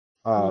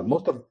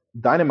 Most of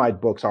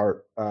Dynamite books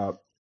are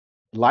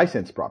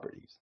licensed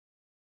properties.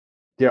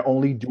 They're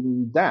only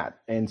doing that.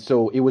 And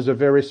so it was a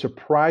very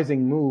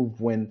surprising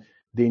move when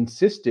they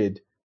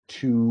insisted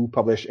to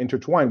publish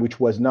Intertwine, which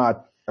was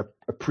not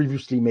a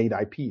previously made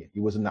IP.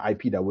 It was an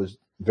IP that was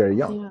very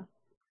young. Yeah.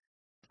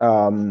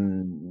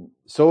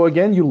 So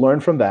again, you learn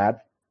from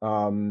that.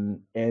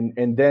 And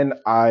then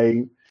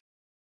I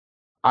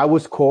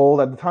was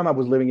called at the time. I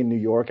was living in New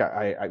York.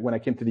 When I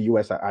came to the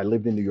U.S., I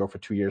lived in New York for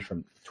 2 years,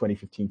 from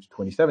 2015 to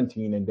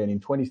 2017. And then in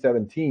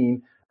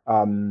 2017,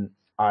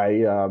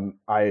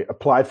 I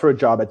applied for a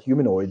job at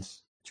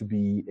Humanoids to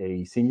be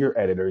a senior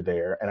editor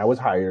there, and I was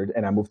hired.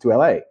 And I moved to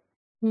LA.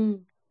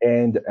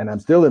 And I'm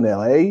still in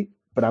LA,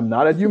 but I'm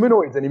not at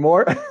Humanoids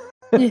anymore.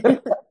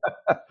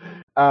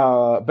 But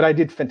I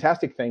did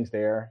fantastic things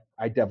there.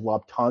 I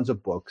developed tons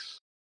of books.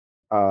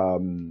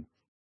 Some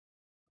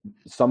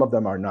of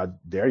them are not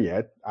there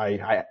yet.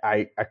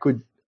 I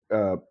could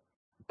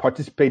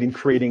participate in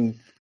creating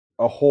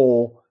a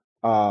whole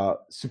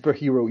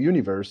superhero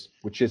universe,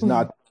 which is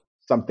not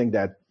something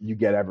that you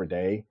get every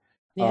day.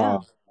 Yeah.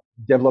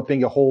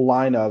 Developing a whole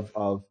line of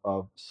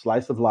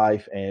slice of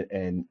life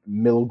and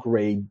middle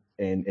grade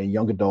and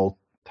young adult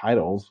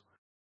titles,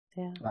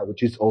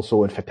 which is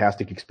also a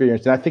fantastic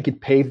experience. And I think it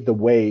paved the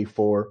way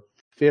for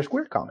Fair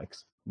Square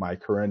Comics, my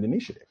current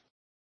initiative.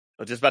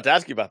 I was just about to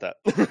ask you about that.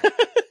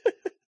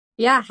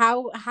 Yeah,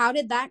 how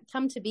did that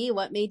come to be?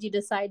 What made you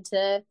decide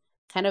to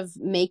kind of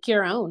make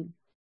your own?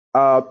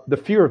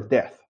 The fear of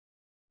death.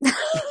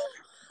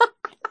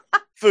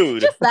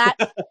 Food. Just that.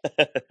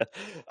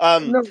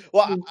 No,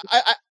 well,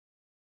 I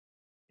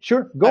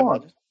sure, go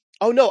on.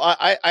 Oh no,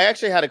 I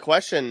actually had a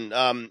question.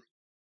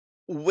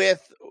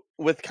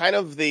 With kind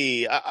of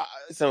the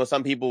so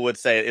some people would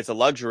say it's a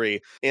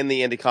luxury in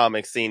the indie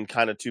comic scene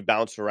kind of to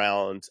bounce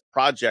around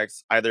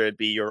projects, either it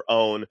be your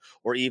own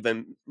or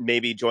even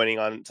maybe joining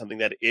on something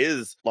that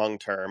is long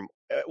term.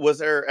 Was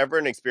there ever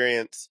an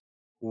experience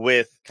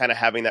with kind of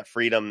having that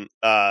freedom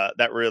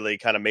that really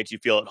kind of made you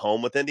feel at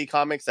home with indie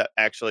comics that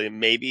actually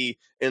maybe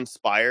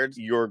inspired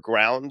your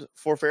ground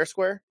for Fair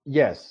Square?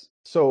 Yes.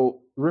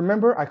 So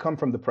remember, I come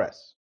from the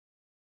press,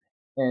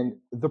 and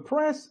the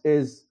press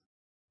is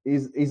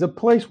a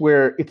place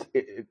where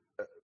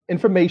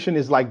information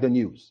is like the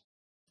news.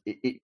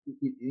 It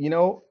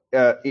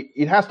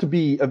has to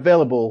be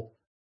available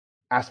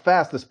as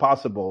fast as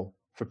possible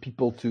for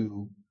people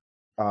to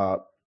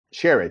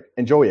share it,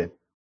 enjoy it,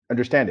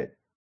 understand it,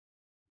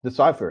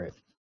 decipher it.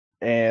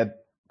 And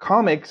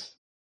comics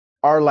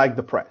are like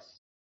the press,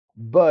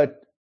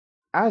 but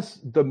as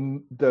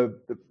the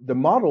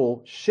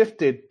model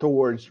shifted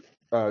towards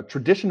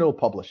traditional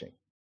publishing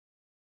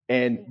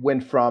and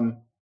went from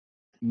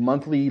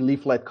monthly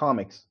leaflet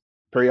comics,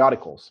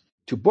 periodicals,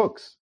 to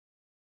books,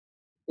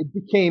 it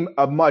became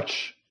a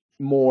much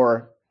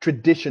more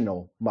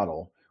traditional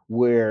model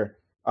where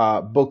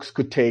books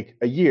could take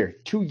a year,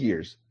 2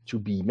 years to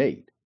be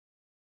made.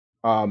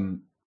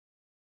 And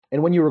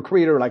when you're a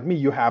creator like me,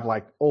 you have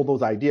like all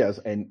those ideas,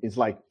 and it's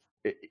like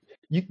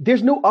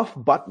there's no off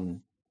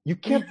button. You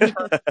can't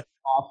turn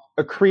off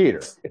a creator.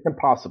 It's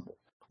impossible.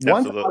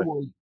 Absolutely.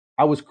 Once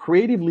I was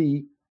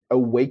creatively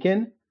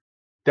awakened,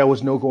 there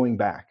was no going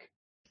back.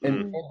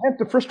 And hence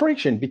the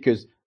frustration,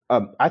 because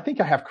I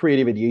think I have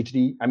creative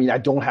ADHD. I mean, I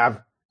don't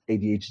have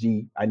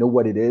ADHD. I know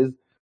what it is.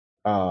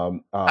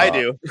 I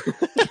do.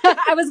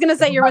 I was going to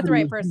say you're with the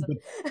right person.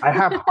 I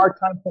have a hard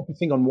time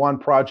focusing on one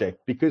project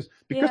because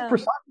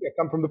precisely I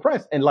come from the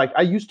press. And like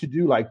I used to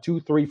do like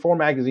 2, 3, 4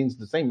 magazines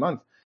the same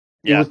month.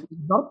 It was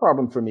not a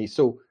problem for me.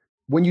 So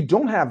when you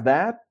don't have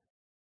that,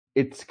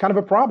 it's kind of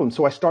a problem.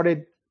 So I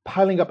started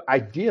piling up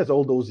ideas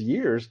all those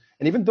years.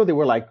 And even though they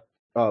were like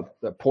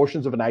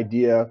portions of an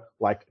idea,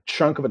 like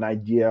chunk of an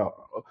idea,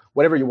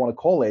 whatever you want to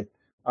call it,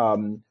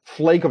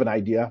 flake of an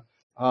idea,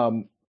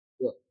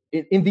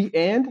 in the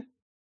end,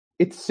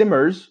 it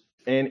simmers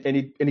and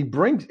it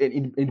brings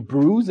it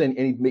brews and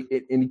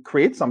it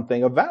creates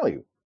something of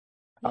value.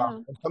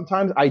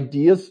 Sometimes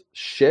ideas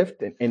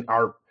shift and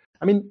are.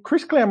 I mean,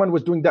 Chris Claremont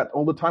was doing that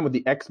all the time with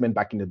the X-Men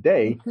back in the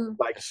day.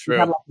 Like he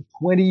had like a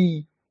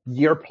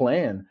 20-year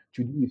plan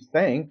to do his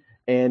thing,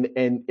 and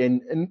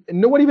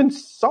no one even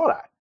saw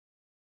that.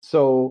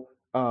 So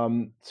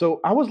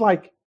I was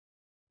like,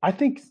 I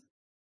think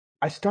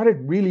I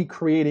started really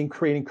creating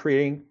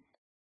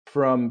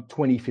from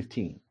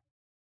 2015.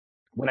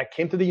 When I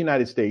came to the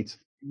United States,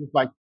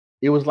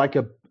 it was like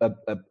a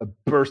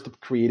burst of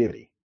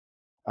creativity,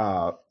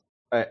 and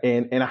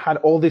I had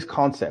all these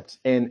concepts.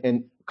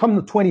 And come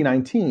to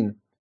 2019,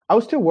 I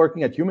was still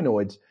working at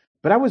Humanoids,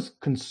 but I was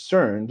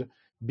concerned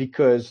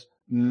because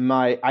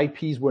my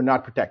IPs were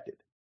not protected.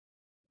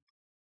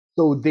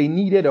 So they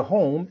needed a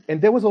home,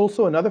 and there was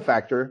also another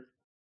factor.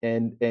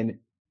 And in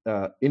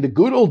the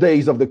good old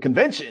days of the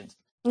conventions,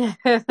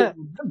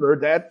 remember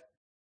that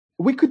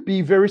we could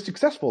be very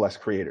successful as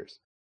creators.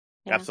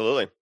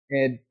 Absolutely.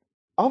 And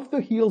off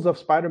the heels of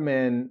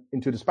Spider-Man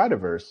Into the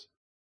Spider-Verse,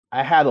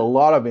 I had a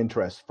lot of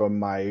interest from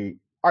my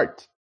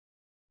art.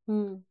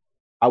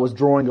 I was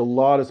drawing a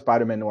lot of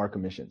Spider-Man noir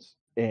commissions,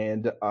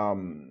 and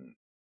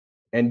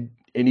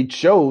it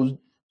shows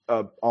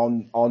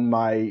on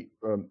my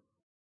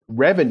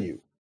revenue.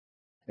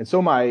 And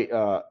so my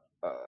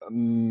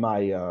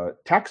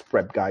tax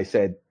prep guy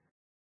said,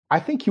 I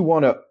think you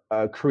want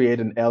to create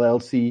an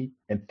LLC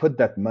and put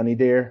that money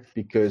there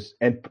because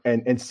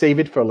and save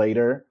it for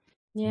later.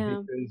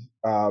 Yeah.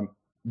 Because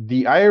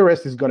the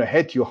IRS is going to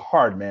hit you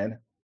hard, man.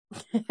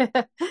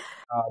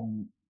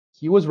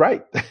 He was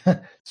right.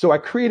 So I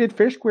created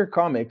Fair Square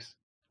Comics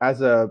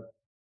as a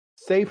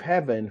safe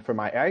haven for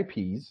my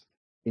IPs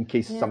in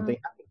case something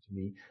happened to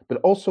me, but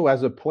also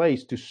as a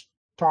place to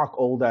stock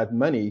all that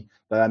money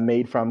that I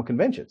made from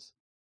conventions.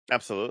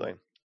 Absolutely.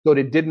 So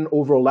it didn't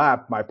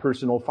overlap my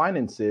personal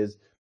finances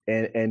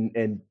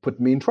and put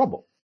me in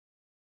trouble.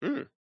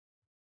 Mm.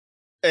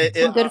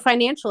 Some good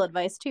financial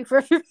advice too for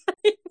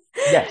everybody.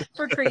 Yes.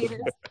 For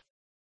creators.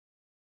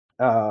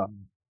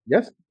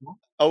 Yes.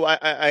 Oh,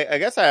 I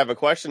guess I have a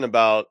question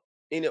about,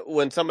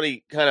 when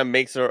somebody kind of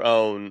makes their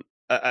own,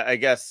 I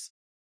guess,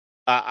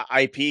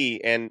 IP,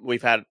 and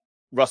we've had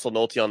Russell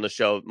Nolte on the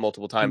show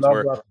multiple times.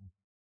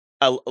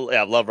 I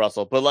love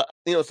Russell, but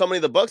so many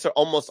of the books are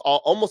almost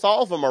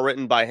all of them are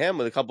written by him,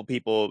 with a couple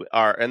people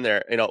are in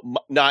there.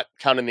 Not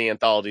counting the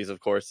anthologies, of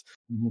course.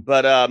 Mm-hmm.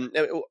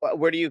 But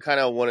where do you kind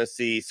of want to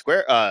see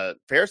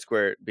Fair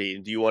Square be?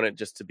 Do you want it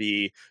just to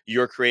be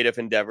your creative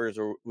endeavors,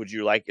 or would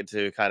you like it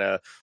to kind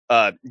of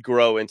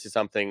grow into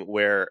something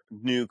where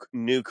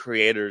new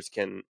creators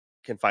can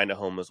find a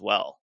home as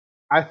well?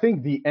 I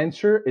think the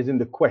answer is in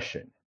the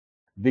question,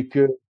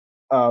 because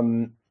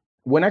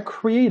when I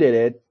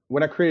created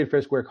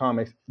Fair Square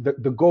Comics,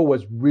 the goal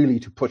was really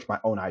to push my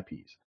own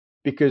IPs.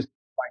 Because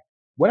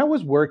when I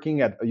was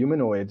working at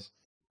Humanoids,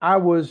 I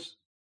was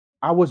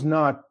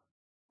not.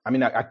 I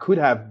mean, I could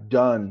have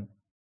done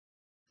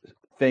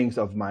things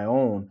of my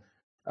own.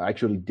 I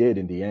actually did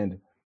in the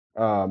end,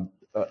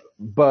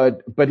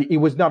 but it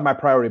was not my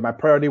priority. My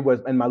priority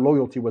was, and my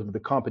loyalty was with the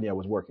company I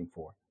was working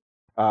for.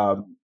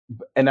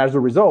 And as a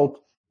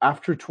result,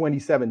 after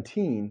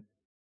 2017.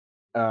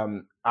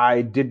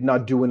 I did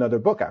not do another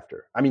book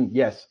after. I mean,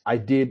 yes, I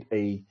did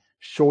a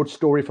short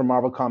story for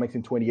Marvel Comics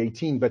in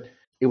 2018, but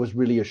it was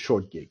really a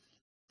short gig.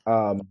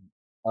 But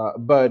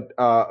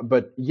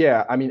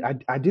yeah, I mean,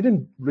 I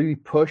didn't really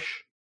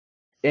push.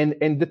 And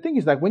the thing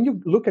is, like, when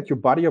you look at your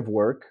body of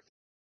work,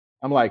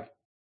 I'm like,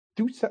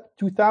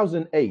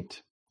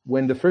 2008,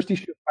 when the first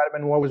issue of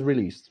Spider-Man Noir was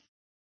released,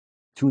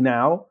 to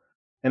now,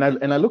 and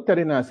I looked at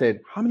it and I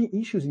said, how many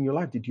issues in your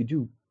life did you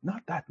do?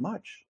 Not that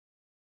much.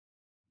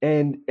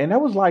 And I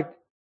was like,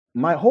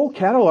 my whole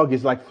catalog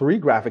is like 3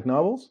 graphic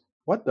novels.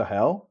 What the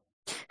hell?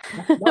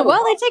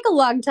 Well, they take a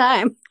long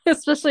time,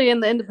 especially in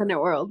the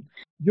independent world.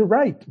 You're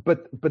right,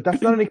 but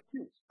that's not an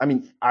excuse. I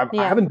mean, I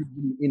haven't been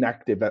really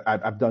inactive.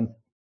 I've done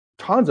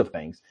tons of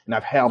things, and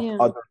I've helped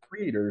other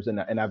creators, and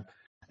I've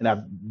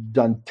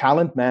done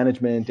talent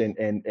management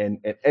and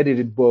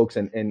edited books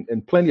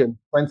and plenty of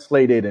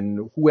translated,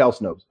 and who else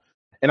knows.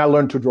 And I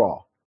learned to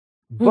draw,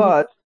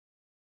 but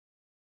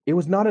it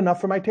was not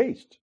enough for my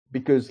taste.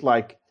 Because,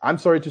 like, I'm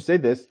sorry to say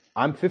this,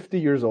 I'm 50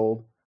 years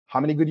old. How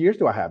many good years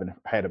do I have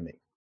ahead of me?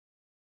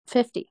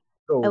 50,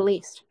 at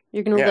least.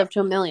 You're gonna live to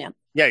 1 million.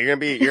 Yeah, you're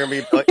gonna be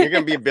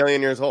 1 billion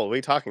years old. What are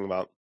you talking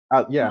about?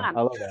 Yeah,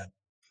 I love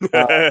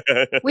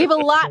that. We have a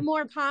lot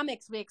more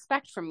comics we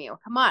expect from you.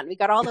 Come on, we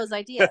got all those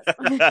ideas.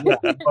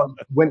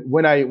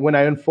 When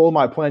I unfold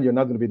my plan, you're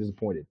not going to be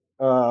disappointed.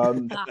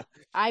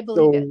 I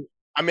believe it.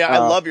 I mean, I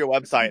love your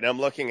website, and I'm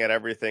looking at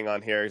everything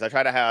on here because I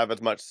try to have as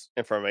much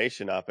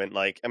information up. And,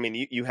 like, I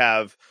mean, you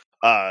have,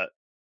 I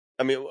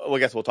mean, well, I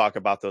guess we'll talk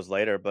about those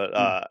later. But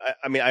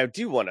I mean, I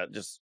do want to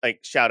just,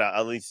 like, shout out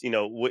at least,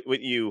 what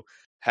you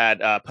had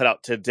put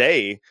out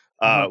today,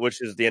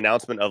 which is the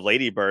announcement of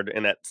Lady Bird,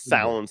 and that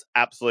sounds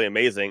absolutely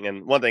amazing.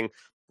 And one thing,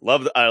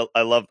 I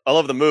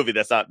love the movie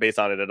that's not based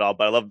on it at all,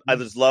 but I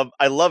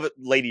love it,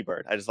 Lady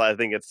Bird. I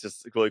think it's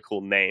just a really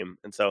cool name,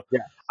 and so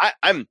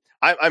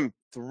I'm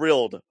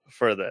thrilled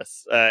for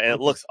this, and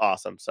it looks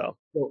awesome. So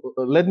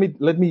let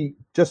me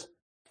just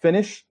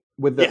finish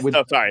with the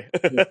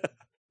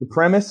the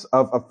premise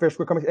of Fair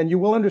Square Comics, and you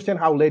will understand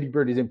how Lady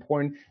Bird is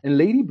important. And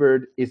Lady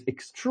Bird is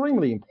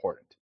extremely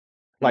important.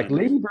 Like,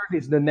 Lady Bird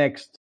is the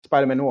next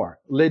Spider-Man Noir.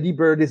 Lady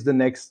Bird is the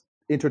next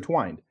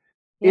Intertwined.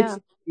 Yeah.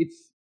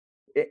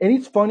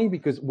 It's funny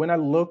because when I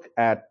look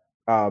at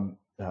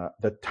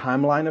the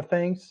timeline of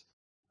things,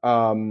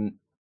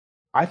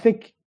 I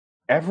think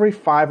every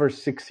 5 or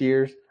 6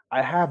 years,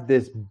 I have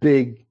this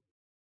big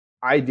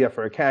idea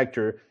for a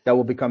character that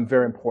will become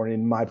very important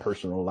in my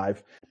personal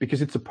life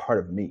because it's a part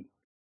of me.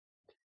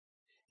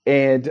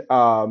 And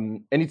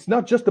it's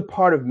not just a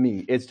part of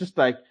me. It's just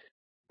like,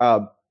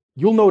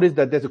 you'll notice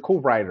that there's a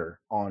co-writer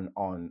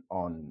on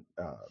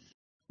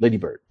Lady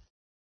Bird.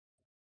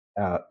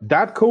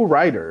 That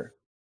co-writer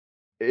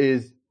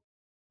is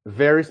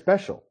very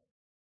special.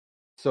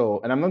 So,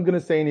 and I'm not going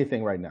to say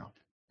anything right now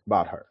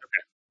about her,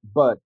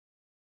 but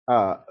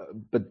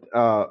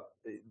But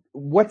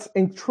what's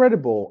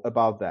incredible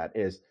about that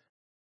is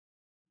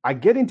I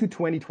get into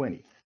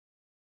 2020.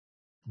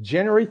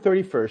 January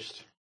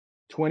 31st,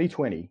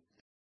 2020,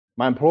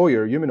 my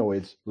employer,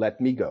 Humanoids,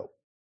 let me go.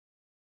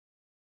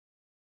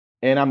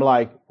 And I'm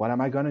like, what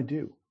am I going to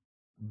do?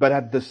 But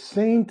at the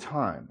same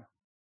time,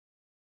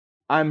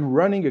 I'm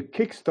running a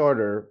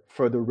Kickstarter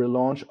for the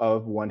relaunch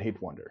of One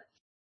Hit Wonder.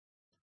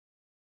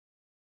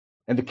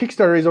 And the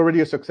Kickstarter is already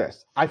a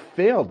success. I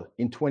failed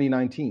in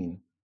 2019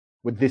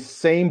 with this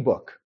same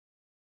book.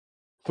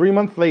 3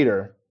 months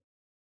later,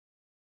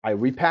 I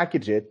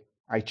repackage it.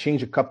 I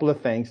change a couple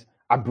of things.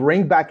 I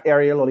bring back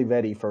Ariel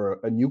Olivetti for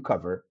a new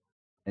cover,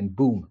 and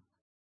boom,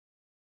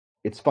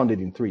 it's funded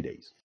in 3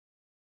 days.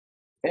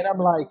 And I'm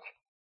like,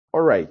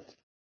 all right,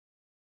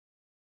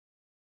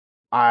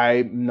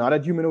 I'm not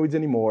at Humanoids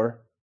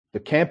anymore. The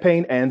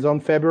campaign ends on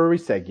February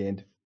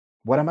 2nd.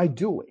 What am I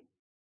doing?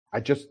 I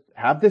just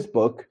have this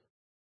book.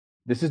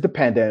 This is the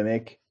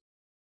pandemic.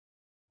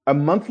 A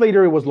month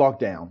later, it was locked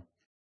down.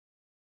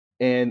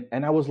 And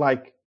I was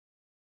like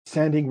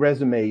sending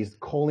resumes,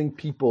 calling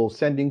people,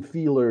 sending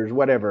feelers,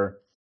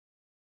 whatever.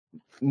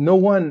 No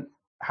one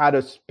had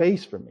a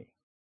space for me.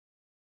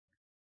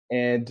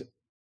 And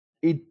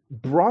it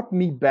brought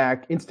me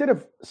back, instead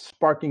of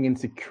sparking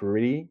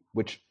insecurity,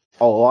 which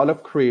a lot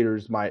of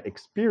creators might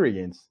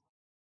experience,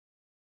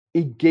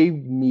 it gave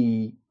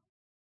me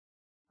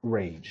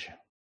rage.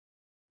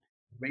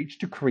 Rage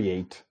to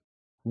create,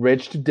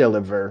 rage to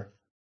deliver,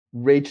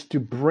 rage to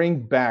bring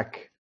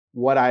back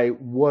what I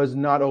was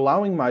not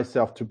allowing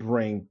myself to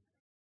bring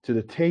to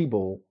the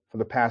table for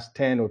the past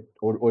 10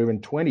 or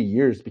even 20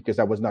 years because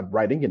I was not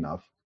writing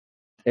enough.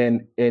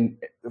 And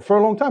for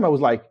a long time, I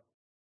was like,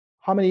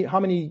 how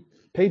many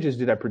pages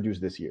did I produce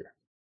this year?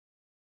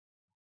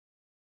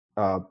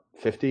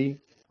 50,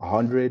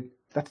 100.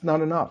 That's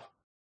not enough.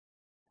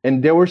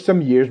 And there were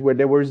some years where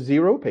there were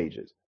 0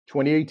 pages.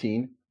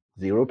 2018,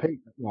 0 pages.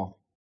 Well,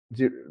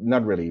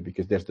 not really,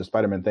 because there's the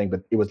Spider-Man thing,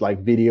 but it was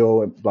like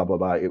video and blah, blah,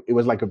 blah. It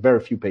was like a very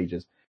few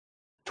pages.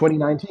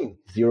 2019,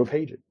 0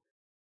 pages.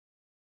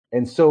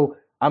 And so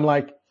I'm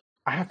like,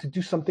 I have to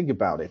do something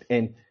about it.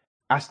 And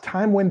as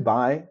time went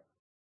by,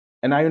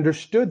 and I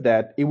understood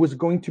that it was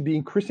going to be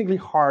increasingly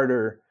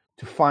harder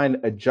to find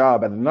a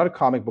job at another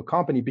comic book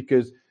company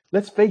because,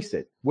 let's face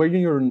it, when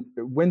you're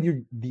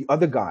the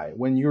other guy,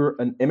 when you're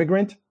an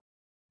immigrant,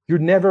 you're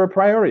never a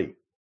priority.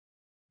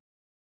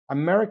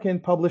 American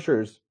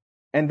publishers,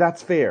 and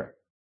that's fair,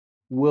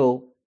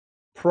 will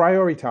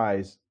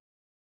prioritize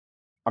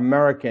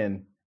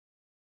American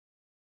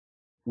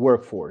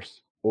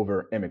workforce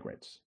over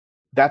immigrants.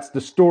 That's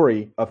the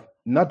story of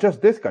not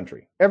just this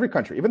country, every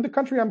country, even the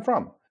country I'm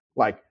from.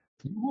 Like,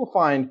 you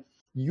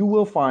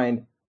will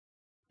find,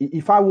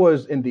 if I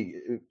was in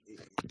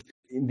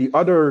the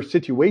other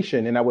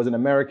situation and I was an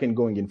American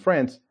going in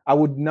France, I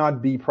would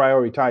not be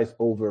prioritized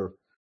over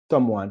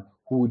someone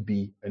who would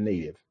be a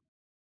native.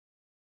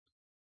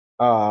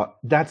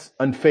 That's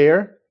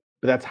unfair,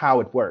 but that's how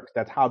it works.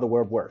 That's how the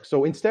world works.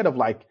 So instead of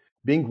like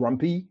being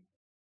grumpy,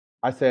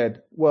 I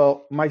said,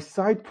 well, my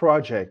side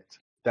project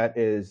that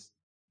is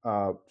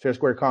Fair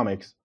Square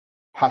Comics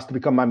has to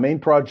become my main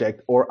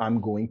project or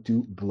I'm going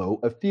to blow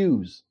a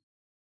fuse.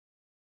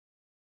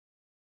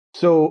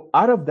 So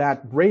out of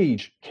that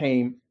rage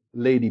came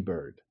Lady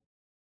Bird.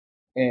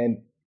 And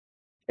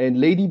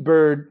Lady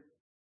Bird,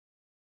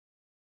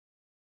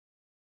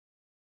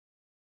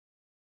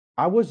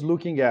 I was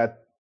looking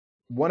at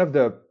one of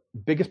the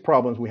biggest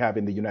problems we have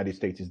in the United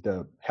States is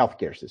the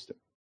healthcare system.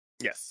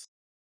 Yes.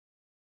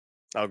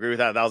 I'll agree with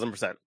that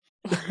 1,000%.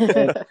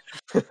 A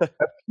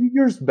few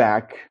years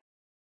back,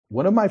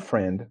 one of my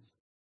friends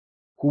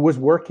who was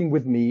working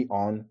with me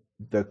on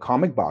the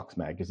Comic Box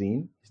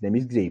magazine, his name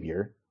is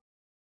Xavier.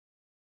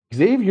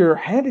 Xavier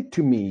handed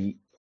to me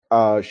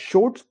a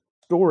short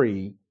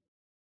story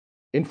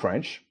in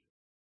French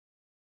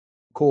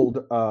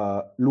called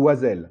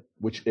Loiselle,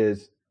 which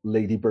is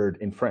Lady Bird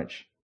in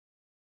French.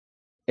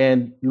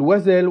 And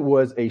Loiselle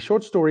was a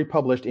short story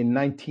published in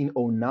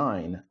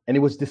 1909, and it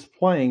was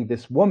displaying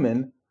this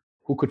woman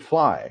who could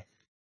fly,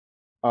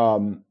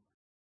 and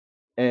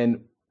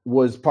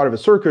was part of a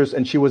circus,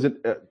 and she was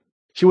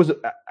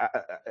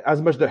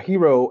as much the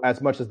hero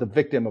as much as the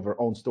victim of her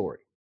own story.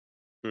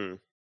 Hmm.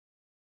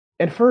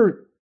 And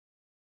for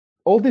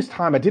all this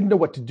time, I didn't know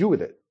what to do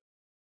with it.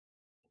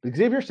 But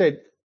Xavier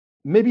said,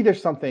 maybe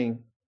there's something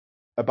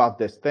about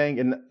this thing,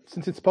 and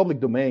since it's public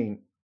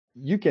domain,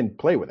 you can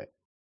play with it.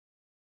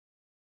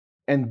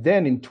 And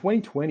then in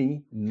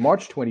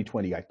March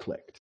 2020, I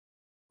clicked.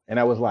 And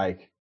I was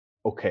like,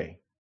 okay,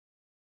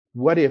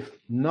 what if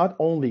not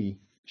only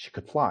she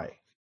could fly,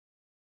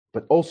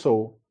 but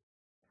also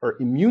her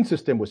immune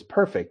system was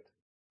perfect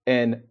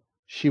and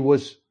she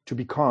was to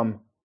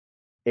become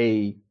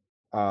a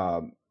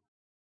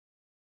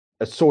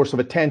source of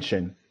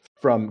attention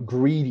from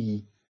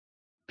greedy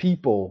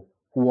people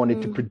who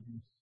wanted to produce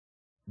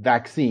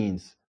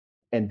vaccines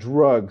and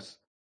drugs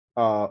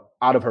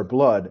out of her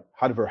blood,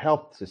 out of her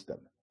health system,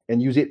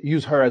 and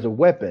use her as a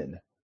weapon,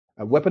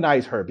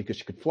 weaponize her because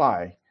she could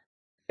fly,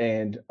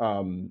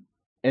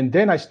 and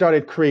then I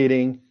started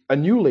creating a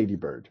new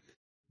Ladybird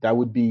that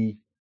would be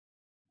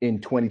in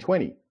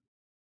 2020,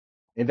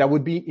 and that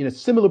would be in a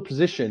similar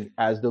position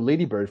as the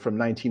Ladybird from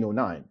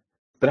 1909.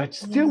 But I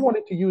still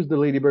wanted to use the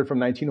Ladybird from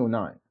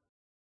 1909.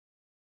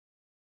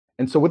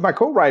 And so with my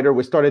co-writer,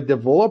 we started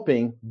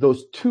developing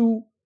those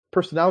two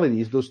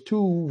personalities, those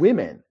two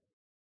women,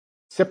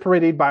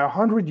 separated by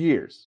 100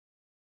 years,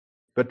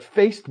 but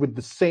faced with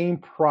the same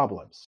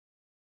problems,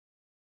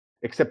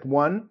 except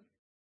one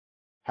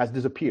has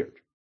disappeared.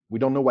 We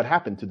don't know what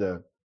happened to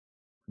the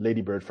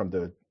Ladybird from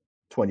the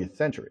 20th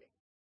century.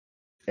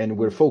 And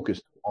we're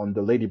focused on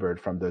the Ladybird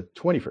from the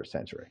 21st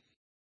century.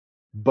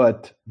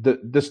 But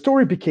the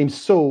story became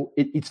so,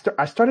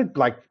 I started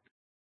like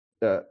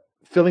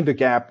filling the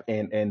gap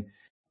and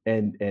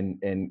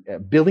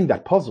building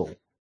that puzzle.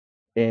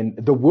 And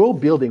the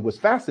world building was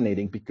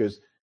fascinating because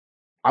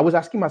I was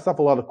asking myself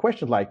a lot of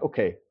questions like,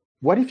 okay,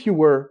 what if you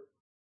were,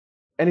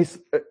 and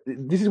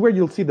this is where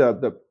you'll see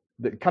the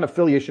kind of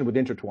affiliation with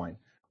Intertwine.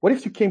 What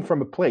if you came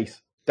from a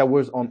place that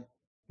was on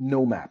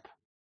no map,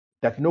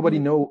 that nobody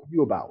knew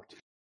about?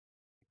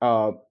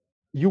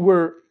 You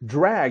were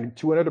dragged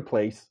to another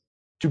place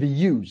to be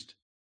used,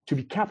 to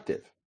be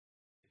captive,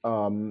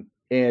 and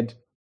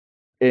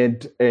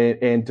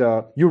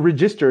you're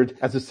registered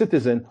as a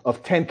citizen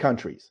of 10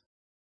 countries.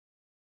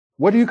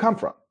 Where do you come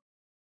from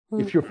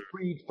if you're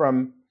freed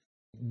from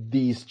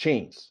these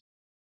chains?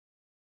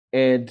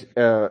 And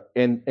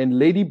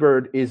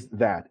Ladybird is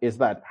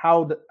that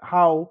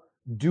how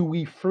do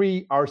we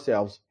free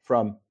ourselves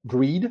from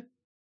greed,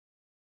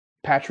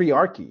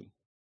 patriarchy,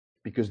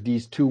 because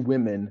these two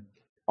women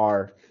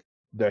are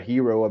the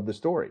hero of the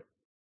story,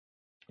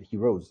 the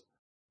heroes,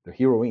 the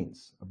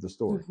heroines of the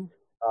story.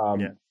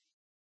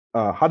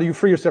 How do you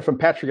free yourself from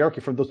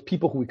patriarchy, from those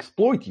people who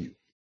exploit you?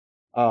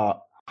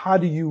 How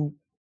do you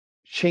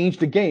change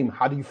the game?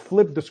 How do you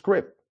flip the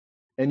script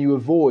and you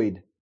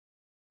avoid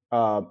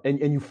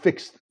and you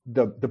fix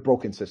the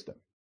broken system?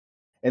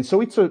 And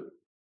so it's a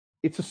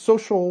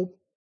social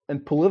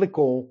and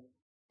political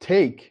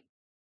take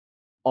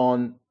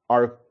on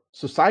our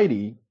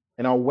society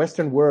and our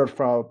Western world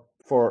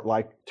for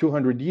like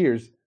 200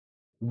 years,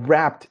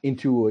 wrapped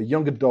into a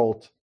young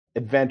adult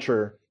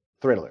adventure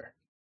thriller.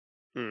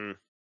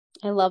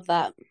 I love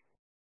that.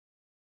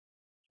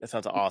 That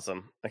sounds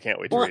awesome. I can't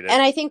wait to read it.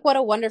 And I think what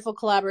a wonderful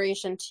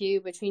collaboration too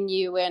between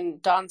you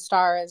and Dawn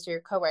Star as your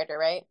co-writer,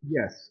 right?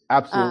 Yes,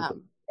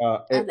 absolutely.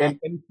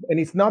 And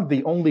it's not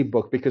the only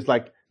book, because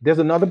like there's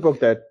another book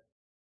that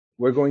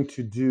we're going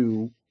to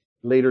do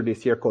later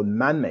this year called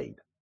Man-Made.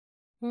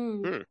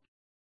 And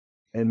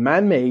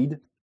Man-Made,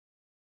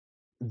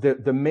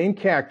 the main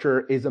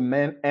character is a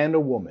man and a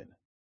woman.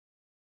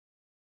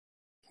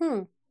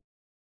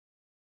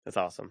 That's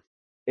awesome.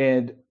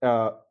 And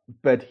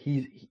but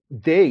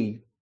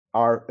they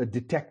are a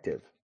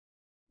detective.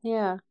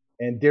 Yeah.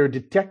 And they're a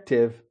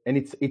detective, and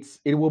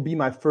it will be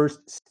my first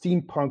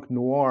steampunk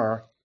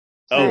noir.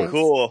 Oh,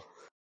 cool.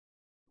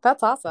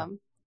 That's awesome.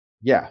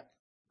 Yeah.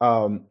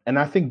 And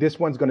I think this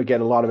one's going to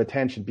get a lot of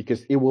attention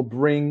because it will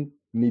bring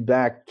me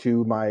back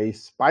to my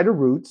spider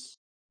roots,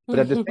 but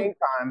at the same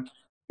time,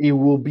 it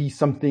will be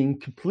something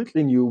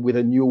completely new with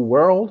a new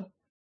world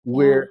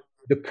where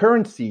the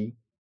currency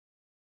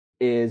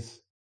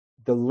is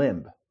the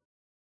limb.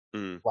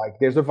 Like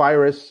there's a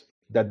virus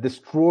that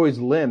destroys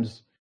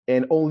limbs,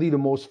 and only the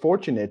most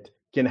fortunate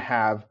can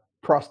have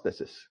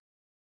prosthesis.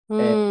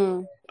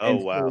 Wow.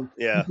 So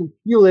yeah. you can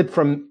feel it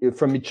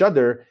from each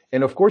other.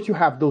 And of course, you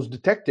have those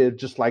detectives,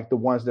 just like the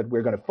ones that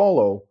we're going to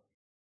follow,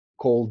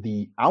 called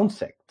the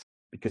Houndsect,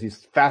 because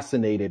he's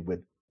fascinated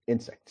with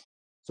insects.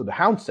 So the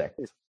Houndsect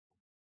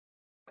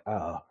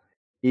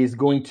is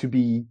going to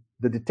be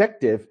the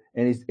detective,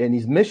 and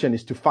his mission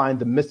is to find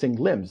the missing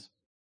limbs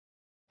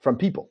from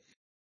people.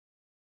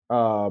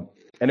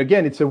 And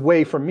again, it's a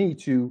way for me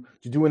to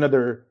do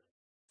another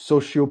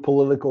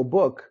socio-political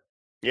book.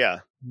 Yeah.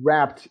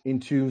 Wrapped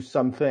into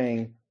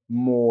something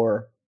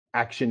more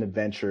action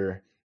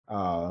adventure,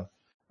 and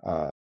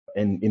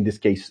in this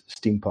case,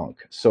 steampunk.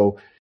 So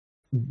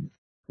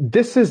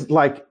this is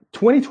like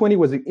 2020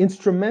 was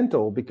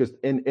instrumental because,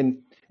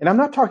 and I'm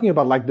not talking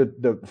about like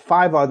the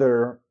 5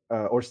 other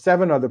or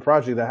 7 other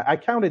projects that I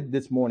counted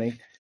this morning.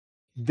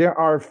 There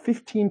are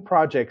 15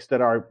 projects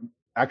that are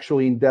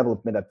actually in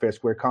development at Fair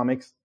Square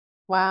Comics.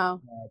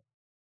 Wow.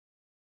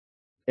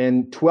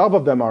 And 12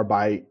 of them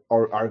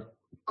are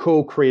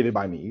co-created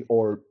by me,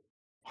 or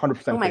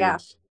 100%. Oh my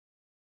gosh.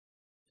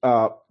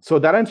 So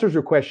that answers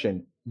your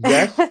question.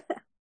 Yes,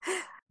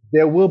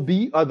 there will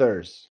be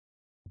others.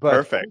 But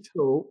perfect.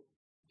 Also,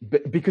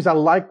 because I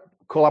like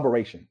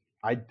collaboration.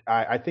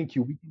 I think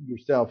you weaken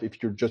yourself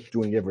if you're just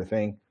doing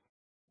everything.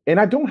 And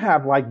I don't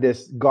have like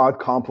this God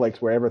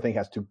complex where everything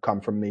has to come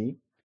from me.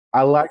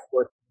 I like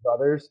working with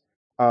others.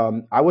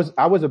 I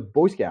was a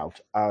Boy Scout.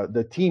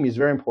 The team is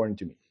very important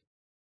to me.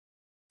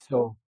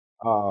 So,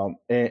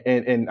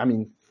 and I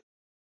mean,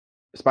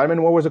 Spider-Man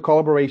Noir was a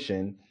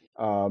collaboration,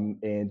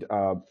 and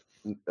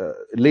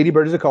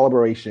Ladybird is a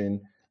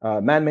collaboration.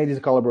 Man-Made is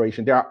a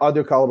collaboration. There are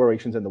other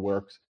collaborations in the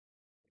works,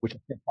 which I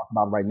can't talk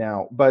about right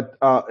now. But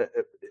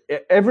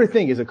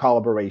everything is a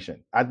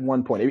collaboration at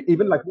one point.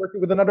 Even like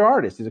working with another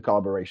artist is a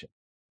collaboration.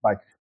 Like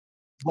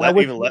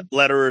even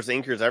letterers,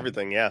 inkers,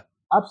 everything. Yeah,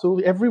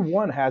 absolutely.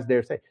 Everyone has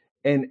their say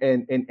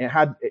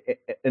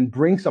and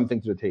bring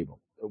something to the table,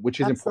 which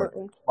is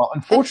important. Well,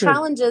 unfortunately, it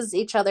challenges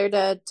each other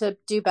to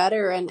do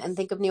better and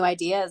think of new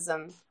ideas.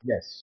 And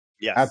yes,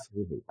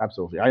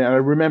 absolutely. I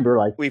remember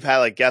like we've had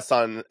like guests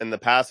on in the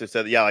past who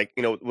said, yeah, like,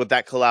 you know, with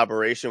that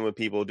collaboration with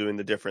people doing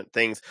the different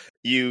things,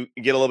 you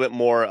get a little bit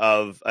more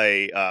of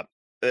a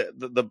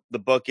the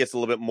book gets a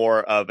little bit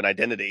more of an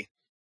identity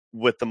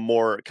with the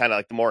more kind of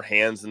like the more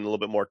hands and a little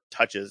bit more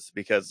touches,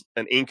 because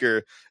an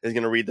inker is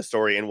going to read the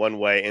story in one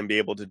way and be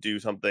able to do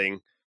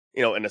something,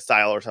 you know, in a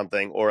style or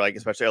something, or like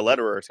especially a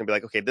letterer, it's gonna be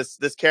like, okay, this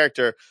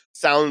character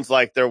sounds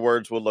like their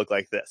words would look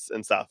like this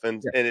and stuff,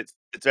 and it's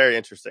very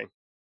interesting.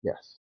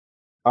 Yes.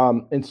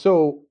 And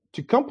so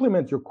to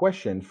complement your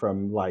question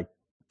from like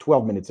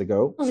 12 minutes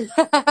ago,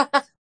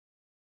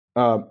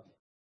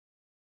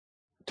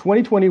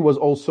 2020 was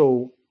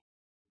also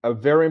a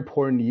very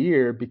important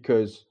year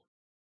because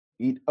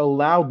it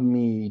allowed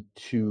me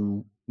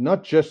to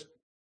not just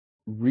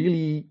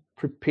really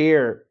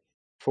prepare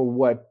for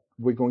what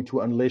we're going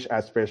to unleash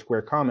as Fair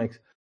Square Comics,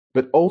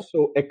 but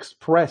also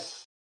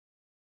express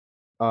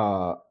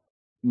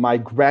my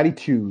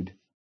gratitude,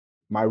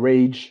 my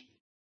rage,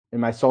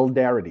 and my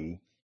solidarity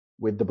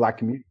with the Black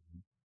community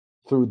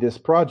through this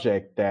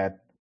project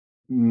that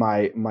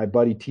my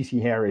buddy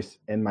TC Harris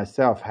and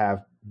myself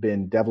have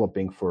been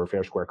developing for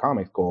Fair Square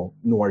Comics called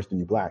Noir is the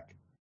New Black.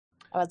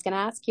 I was going to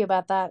ask you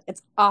about that.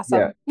 It's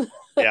awesome.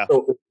 Yeah.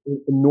 So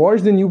Noir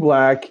is the New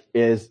Black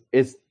it's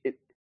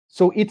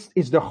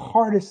the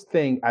hardest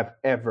thing I've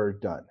ever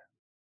done.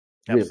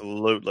 Really.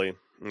 Absolutely.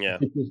 Yeah.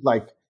 Because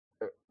like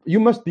you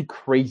must be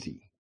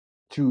crazy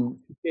to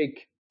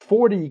take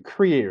 40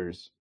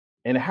 creators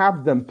and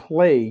have them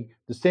play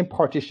the same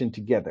partition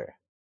together.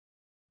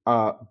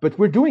 But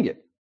we're doing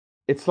it.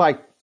 It's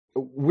like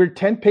we're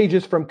 10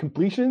 pages from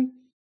completion.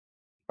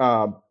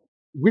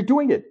 We're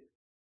doing it.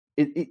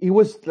 It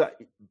was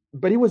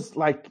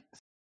like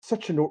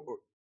such an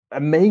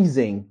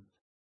amazing.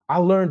 I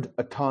learned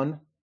a ton.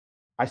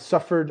 I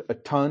suffered a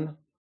ton,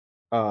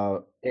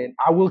 and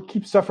I will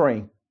keep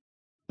suffering,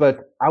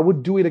 but I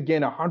would do it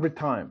again 100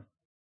 times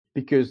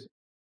because,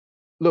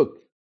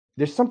 look,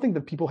 there's something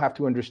that people have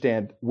to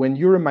understand. When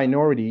you're a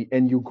minority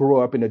and you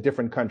grow up in a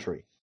different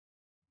country,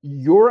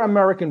 your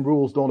American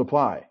rules don't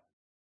apply.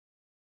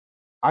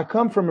 I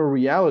come from a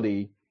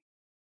reality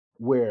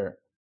where,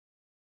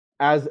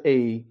 as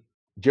a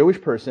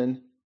Jewish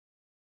person,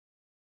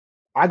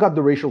 I got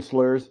the racial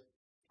slurs,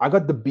 I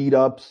got the beat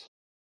ups,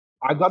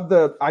 I got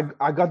the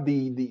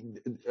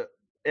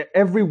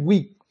every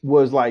week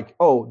was like,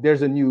 oh,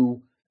 there's a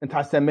new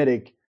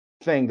anti-Semitic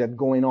thing that's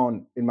going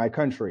on in my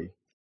country.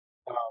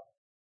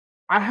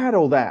 I had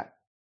all that,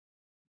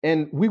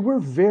 and we were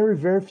very,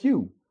 very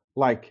few.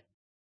 Like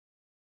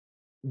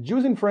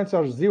Jews in France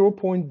are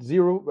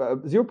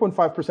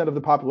 0.5% of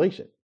the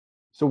population,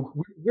 so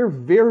we're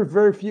very,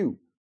 very few.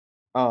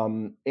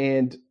 And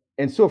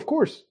so of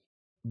course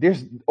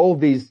there's all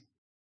these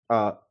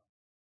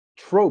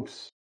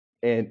tropes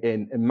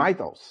and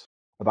mythos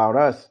about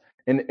us,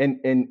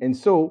 and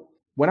so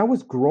when I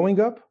was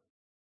growing up,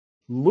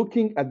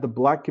 looking at the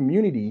Black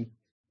community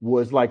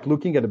was like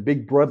looking at a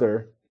big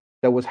brother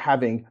that was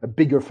having a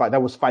bigger fight,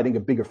 that was fighting a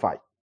bigger fight.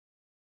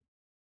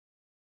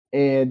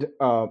 And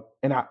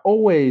I've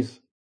always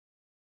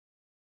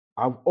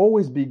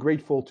be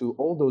grateful to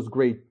all those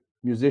great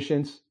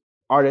musicians,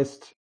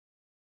 artists,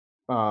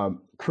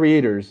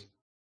 creators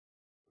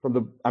from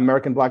the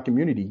American Black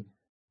community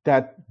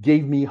that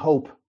gave me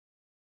hope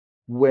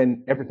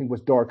when everything was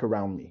dark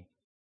around me.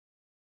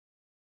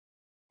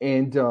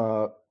 And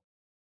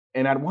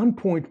at one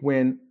point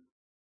when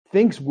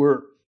things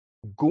were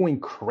going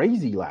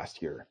crazy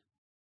last year,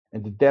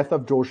 and the death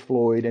of George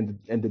Floyd and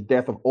the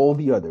death of all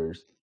the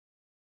others,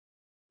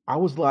 I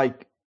was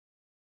like,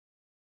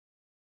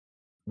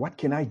 what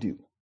can I do?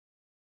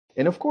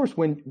 And of course,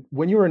 when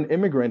you're an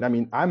immigrant, I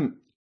mean, I'm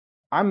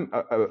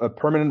a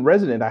permanent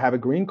resident. I have a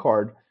green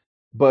card,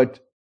 but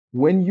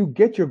when you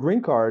get your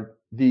green card,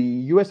 the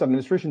U.S.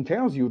 administration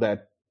tells you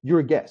that you're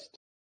a guest,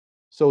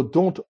 so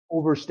don't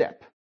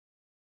overstep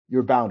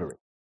your boundary.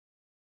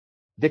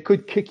 They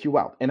could kick you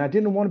out, and I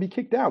didn't want to be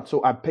kicked out,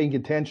 so I'm paying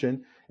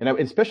attention. And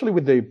especially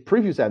with the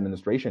previous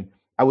administration,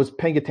 I was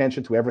paying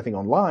attention to everything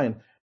online.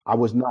 I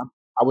was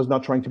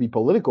not trying to be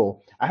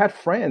political. I had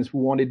friends who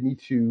wanted me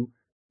to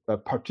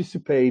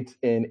participate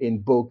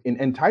in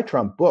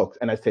anti-Trump books,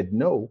 and I said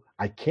no,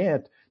 I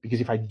can't,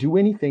 because if I do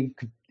anything,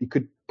 it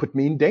could put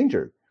me in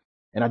danger,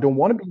 and I don't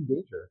want to be in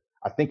danger.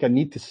 I think I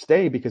need to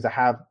stay because I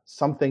have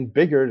something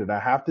bigger that I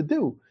have to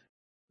do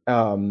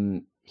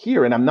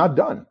here, and I'm not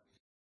done.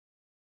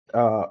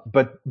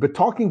 But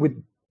talking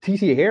with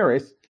TC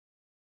Harris,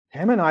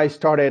 him and I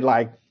started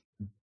like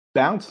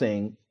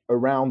bouncing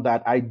around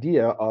that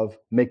idea of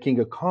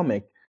making a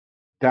comic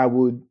that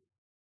would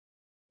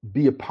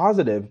be a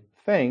positive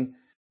thing,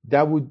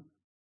 that would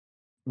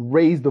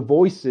raise the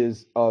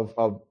voices of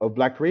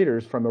Black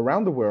creators from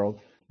around the world,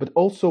 but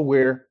also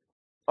where,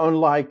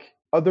 unlike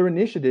other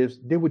initiatives,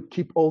 they would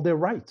keep all their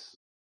rights.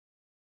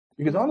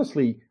 Because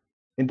honestly,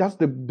 and that's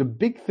the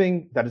big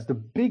thing, that is the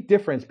big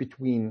difference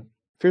between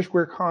Fair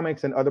Square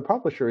Comics and other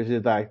publishers,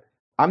 is that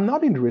I'm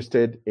not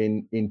interested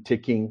in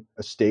taking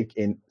a stake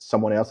in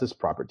someone else's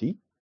property.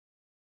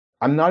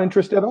 I'm not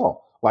interested at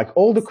all. Like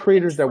all the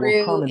creators that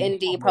will come and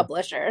indie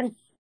publisher.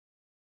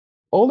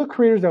 All the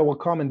creators that will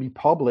come and be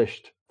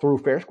published through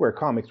Fair Square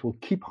Comics will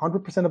keep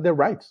 100% of their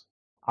rights.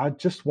 I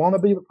just want to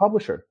be the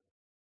publisher.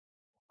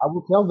 I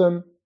will tell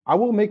them, I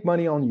will make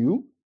money on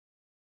you,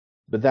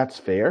 but that's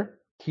fair.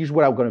 Here's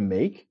what I'm going to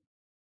make.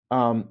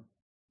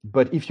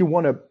 But if you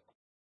want to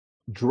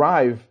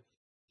drive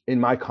in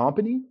my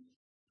company,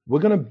 we're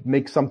going to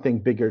make something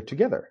bigger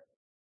together.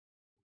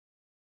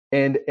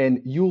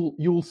 And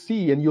you'll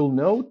see and you'll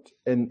note,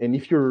 and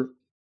if you're,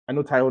 I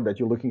know, Tyler, that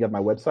you're looking at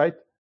my website,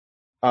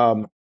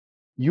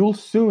 you'll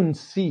soon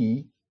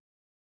see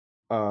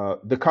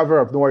the cover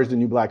of Noir is the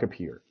New Black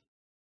appear.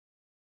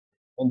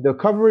 And the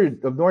cover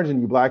of Noir is the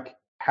New Black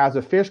has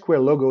a Fair Square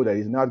logo that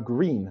is not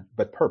green,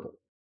 but purple.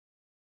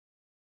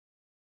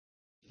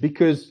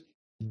 Because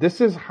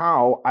this is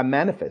how I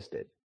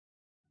manifested.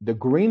 The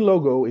green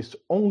logo is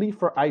only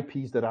for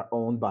IPs that are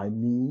owned by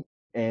me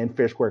and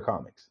Fair Square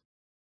Comics.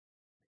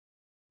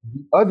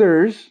 The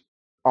others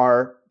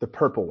are the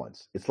purple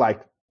ones. It's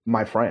like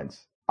my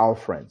friends, our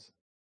friends.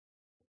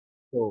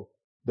 So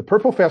the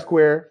purple Fair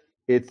Square,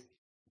 it's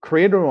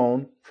creator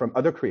owned from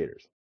other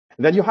creators.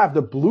 And then you have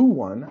the blue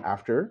one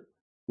after,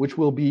 which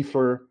will be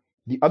for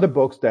the other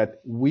books that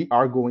we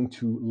are going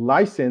to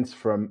license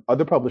from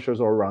other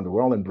publishers all around the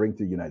world and bring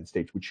to the United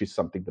States, which is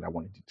something that I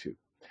want to do too.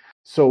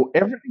 So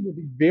everything will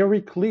be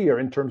very clear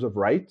in terms of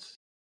rights.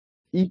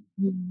 If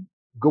you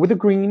go with the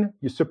green,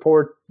 you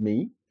support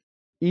me.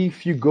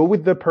 If you go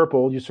with the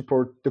purple, you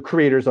support the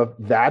creators of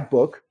that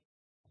book.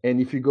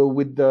 And if you go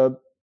with the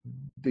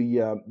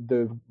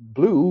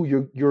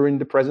blue, you're in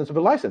the presence of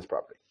a licensed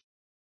property.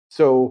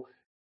 So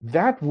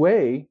that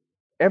way,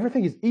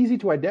 everything is easy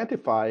to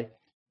identify.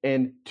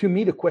 And to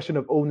me, the question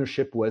of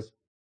ownership was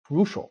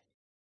crucial.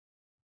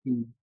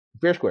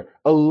 Fair Square.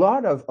 A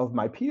lot of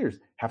my peers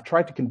have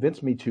tried to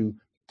convince me to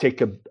take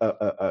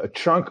a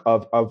chunk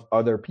of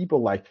other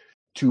people, like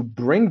to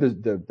bring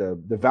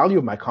the value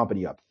of my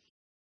company up.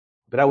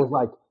 But I was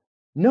like,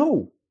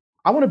 no,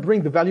 I want to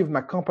bring the value of my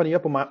company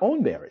up on my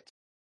own merit,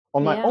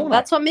 on my own.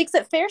 That's what makes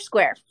it Fair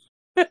Square.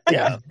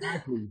 Yeah,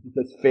 exactly.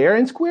 Because fair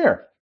and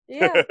square.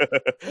 Yeah.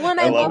 Well, and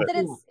I love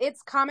that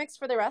it's comics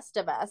for the rest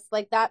of us.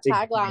 Like that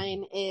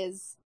tagline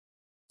is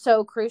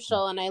so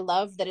crucial, and I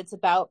love that it's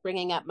about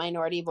bringing up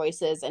minority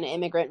voices and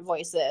immigrant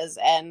voices,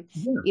 and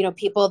you know,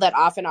 people that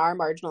often are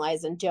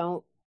marginalized and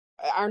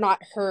are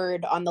not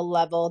heard on the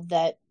level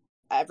that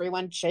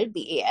everyone should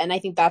be. And I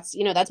think that's,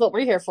 you know, that's what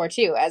we're here for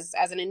too, as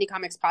an indie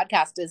comics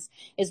podcast,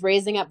 is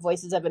raising up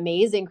voices of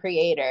amazing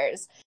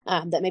creators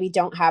that maybe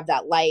don't have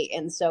that light.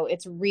 And so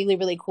it's really,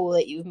 really cool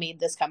that you've made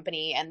this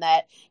company, and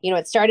that, you know,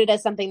 it started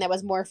as something that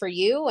was more for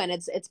you, and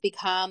it's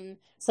become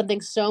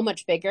something so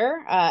much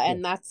bigger.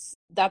 And that's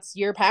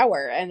your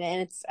power, and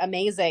it's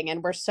amazing.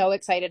 And we're so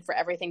excited for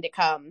everything to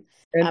come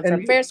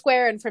from Fair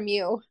Square and from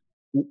you.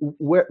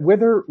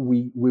 Whether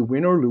we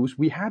win or lose,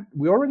 we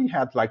already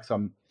had like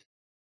some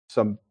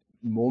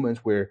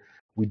moments where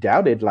we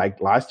doubted. Like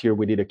last year,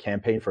 we did a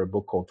campaign for a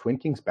book called Twin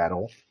Kings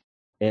Battle,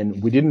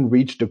 and we didn't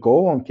reach the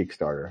goal on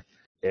Kickstarter.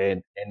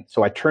 And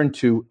so I turned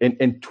to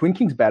and Twin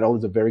Kings Battle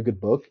is a very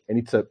good book, and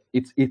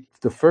it's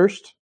the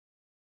first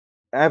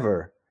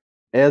ever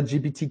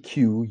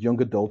LGBTQ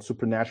young adult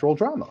supernatural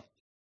drama.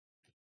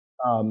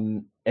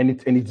 And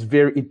it's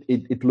very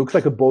it looks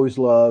like a boy's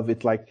love.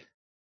 It's like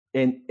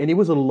and it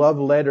was a love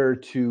letter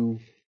to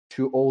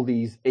all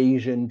these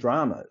Asian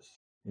dramas,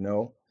 you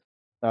know.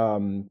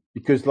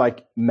 Because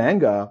like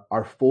manga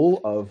are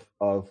full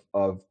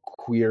of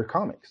queer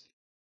comics,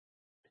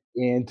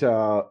 and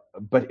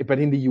but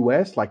in the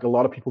US, like a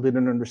lot of people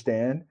didn't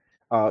understand.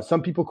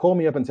 Some people call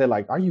me up and say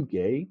like, "Are you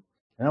gay?"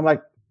 And I'm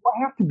like, "Do I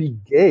have to be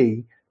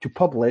gay to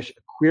publish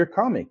a queer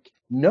comic?"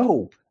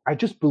 No, I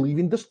just believe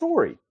in the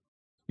story.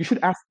 You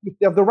should ask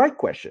yourself the right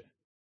question.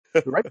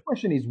 The right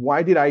question is,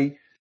 why did I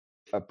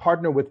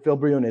partner with Phil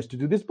Briones to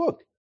do this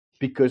book?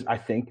 Because I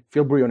think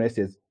Phil Briones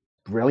is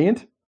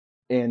brilliant,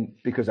 and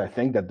because I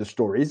think that the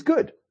story is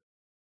good.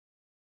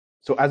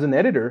 So as an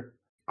editor,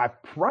 I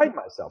pride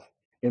myself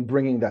in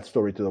bringing that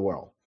story to the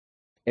world.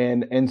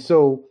 And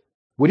so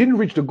we didn't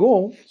reach the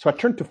goal. So I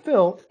turned to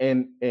Phil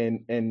and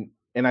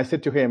I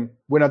said to him,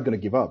 "We're not going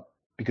to give up,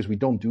 because we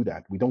don't do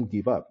that. We don't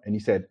give up." And he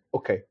said,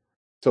 "Okay,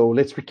 so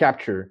let's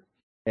recapture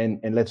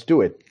and let's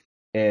do it."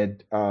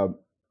 And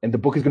the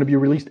book is going to be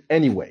released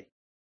anyway.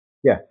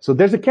 Yeah. So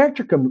there's a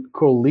character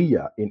called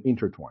Leah in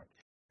Intertwined,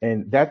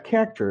 and that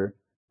character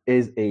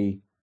is a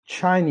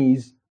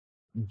Chinese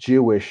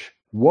Jewish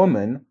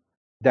woman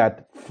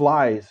that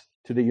flies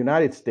to the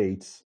United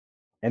States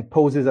and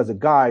poses as a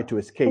guy to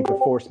escape a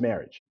forced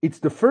marriage. It's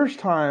the first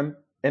time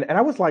and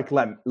I was like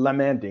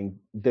lamenting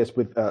this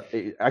with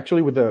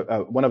actually with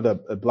one of the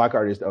black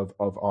artists of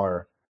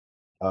our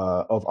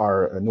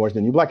North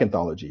the New Black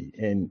anthology,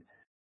 and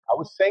I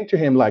was saying to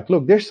him like,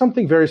 look, there's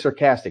something very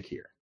sarcastic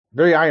here,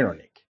 very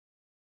ironic.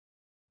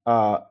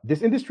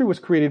 This industry was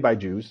created by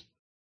Jews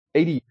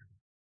 80 years,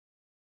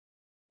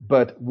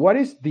 but what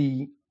is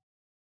the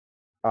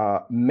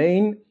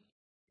main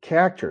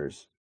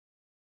characters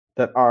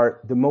that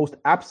are the most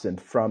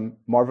absent from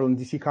Marvel and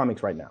DC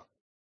Comics right now?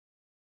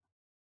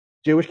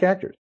 Jewish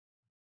characters.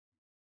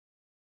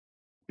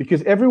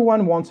 Because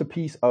everyone wants a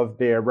piece of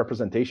their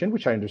representation,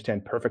 which I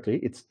understand perfectly.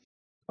 It's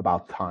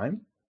about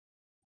time.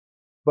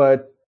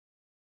 But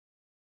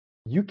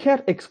you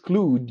can't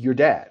exclude your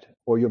dad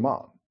or your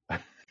mom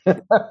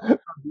from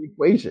the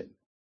equation.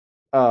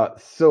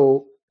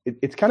 So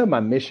it's kind of my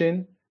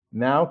mission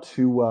now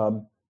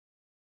to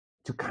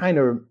kind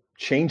of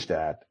change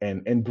that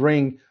and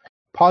bring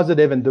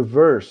positive and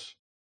diverse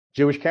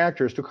Jewish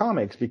characters to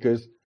comics,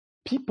 because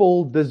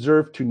people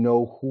deserve to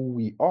know who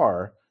we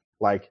are.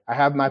 Like, I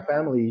have my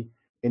family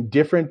in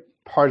different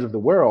parts of the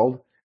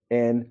world,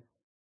 and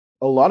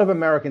a lot of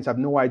Americans have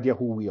no idea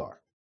who we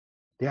are.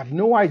 They have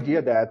no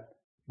idea that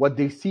what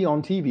they see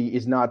on TV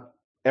is not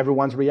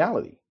everyone's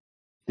reality.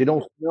 They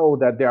don't know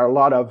that there are a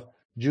lot of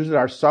Jews that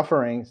are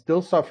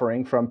still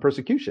suffering from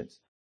persecutions,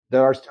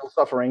 that are still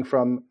suffering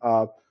from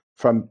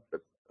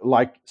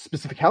like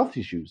specific health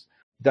issues,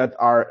 that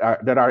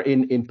are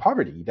in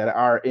poverty, that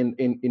are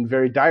in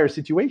very dire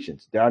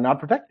situations. They are not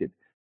protected,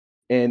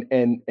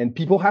 and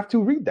people have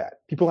to read that.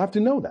 People have to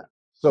know that.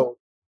 So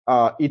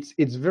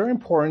it's very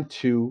important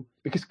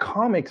because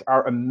comics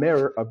are a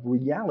mirror of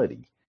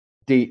reality.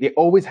 They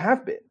always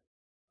have been,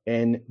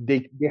 and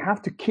they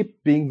have to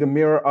keep being the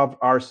mirror of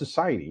our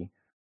society.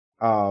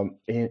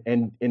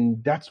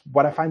 And that's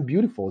what I find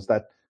beautiful, is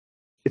that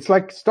it's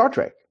like Star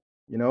Trek,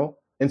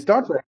 In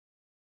Star Trek,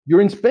 you're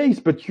in space,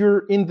 but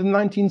you're in the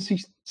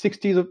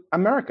 1960s of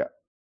America.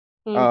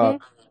 Mm-hmm.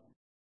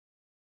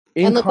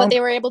 And look what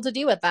they were able to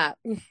do with that.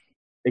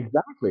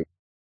 Exactly.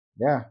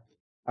 Yeah.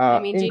 I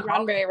mean, Gene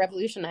Roddenberry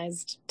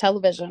revolutionized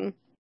television.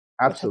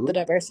 Absolutely. With the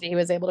diversity he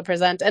was able to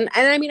present. And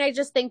I mean, I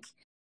just think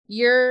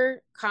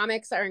your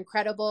comics are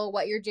incredible.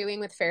 What you're doing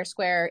with Fair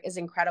Square is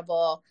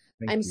incredible.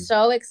 I'm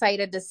so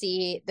excited to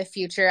see the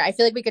future. I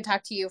feel like we could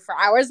talk to you for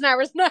hours and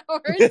hours and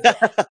hours.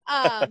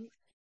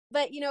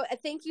 But,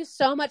 thank you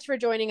so much for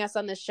joining us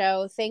on the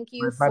show. Thank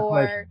you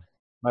for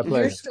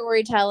your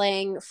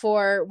storytelling,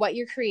 for what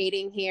you're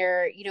creating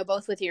here,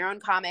 both with your own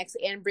comics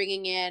and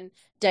bringing in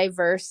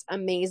diverse,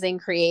 amazing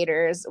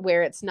creators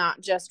where it's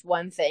not just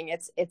one thing.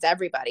 It's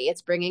everybody.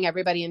 It's bringing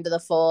everybody into the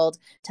fold,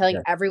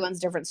 telling everyone's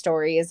different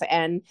stories.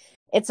 And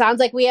it sounds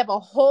like we have a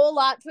whole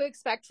lot to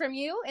expect from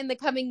you in the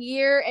coming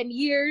year and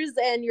years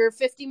and your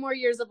 50 more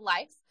years of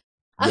life.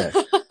 Yes.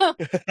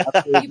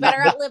 You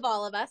better outlive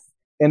all of us.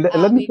 And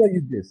let me tell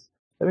you this.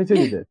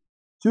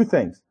 Two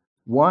things.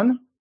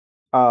 One,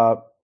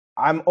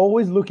 I'm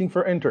always looking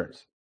for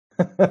interns.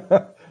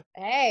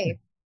 Hey.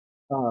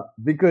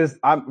 Because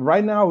I'm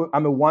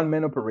a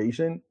one-man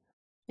operation.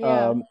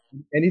 And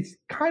it's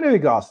kind of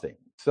exhausting.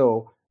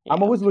 So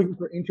I'm always looking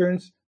for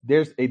interns.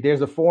 There's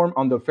a form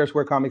on the Fair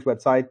Square Comics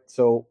website.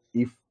 So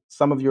if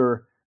some of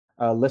your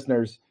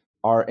listeners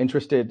are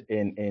interested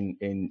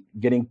in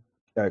getting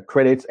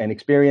credits and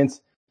experience,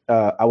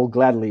 I will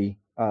gladly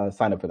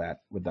sign up for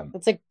that with them.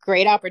 It's a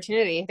great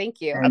opportunity.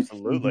 Thank you. And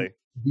absolutely.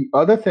 The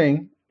other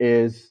thing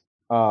is,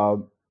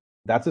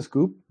 that's a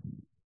scoop.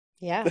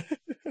 Yeah.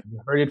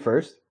 You heard it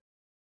first.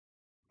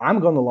 I'm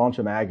going to launch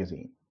a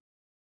magazine.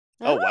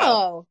 Oh,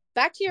 wow.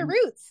 Back to your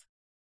roots.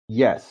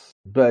 Yes,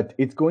 but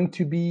it's going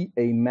to be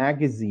a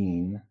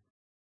magazine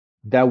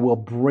that will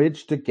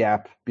bridge the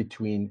gap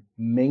between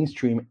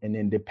mainstream and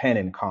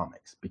independent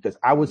comics, because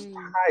I was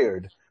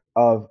tired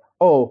of,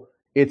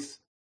 it's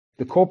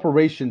the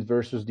corporations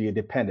versus the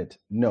independent.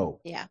 No.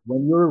 Yeah.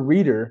 When you're a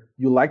reader,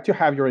 you like to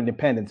have your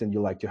independence and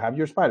you like to have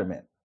your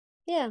Spider-Man.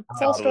 Yeah,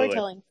 it's all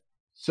storytelling.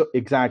 So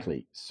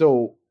exactly.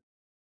 So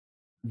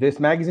this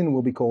magazine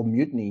will be called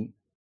Mutiny.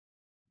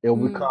 It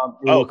will become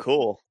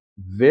cool.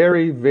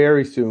 Very,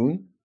 very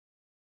soon.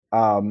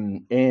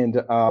 And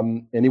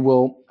it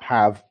will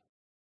have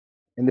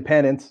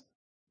independents,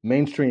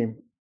 mainstream,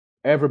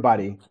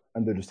 everybody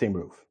under the same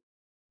roof.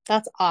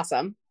 That's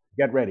awesome.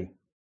 Get ready.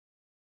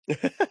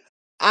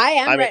 I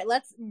am ready.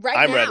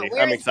 I'm ready.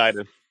 I'm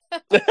excited.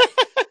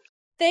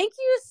 Thank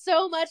you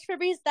so much,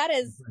 Fabrice. That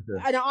is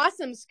an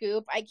awesome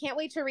scoop. I can't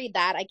wait to read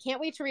that. I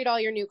can't wait to read all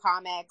your new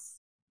comics.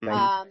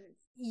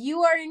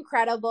 You are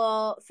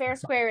incredible. Fair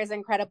Square is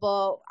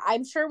incredible.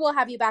 I'm sure we'll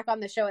have you back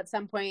on the show at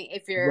some point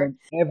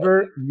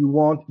whenever you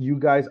want. You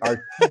guys are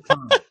too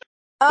kind.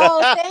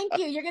 Oh, thank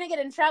you. You're going to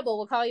get in trouble.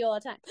 We'll call you all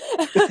the time.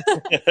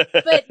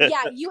 But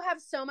yeah, you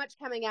have so much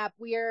coming up.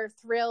 We are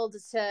thrilled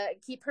to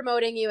keep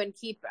promoting you and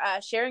keep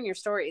sharing your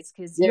stories,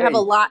 because you have a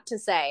lot to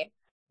say.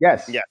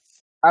 Yes.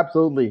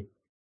 Absolutely.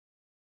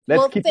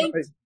 Let's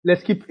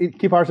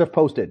keep ourselves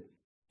posted.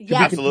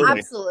 Yes,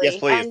 absolutely. Yes,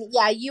 please. And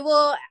yeah, you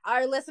will,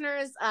 our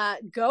listeners,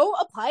 go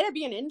apply to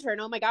be an intern.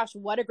 Oh my gosh,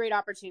 what a great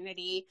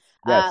opportunity.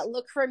 Yes.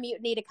 Look for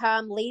Mutiny to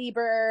come,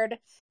 Ladybird.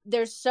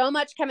 There's so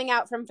much coming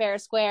out from Fair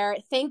Square.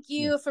 Thank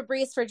you,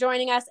 Fabrice, for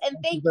joining us. And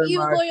thank you,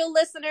 loyal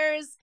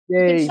listeners.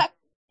 Yay.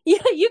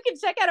 You can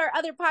check out our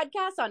other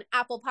podcasts on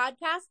Apple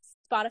Podcasts,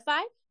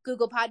 Spotify,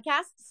 Google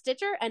Podcasts,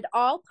 Stitcher, and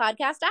all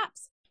podcast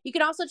apps. You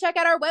can also check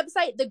out our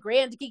website,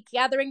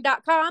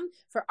 thegrandgeekgathering.com,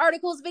 for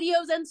articles,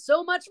 videos, and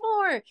so much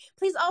more.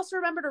 Please also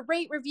remember to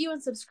rate, review,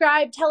 and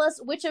subscribe. Tell us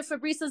which of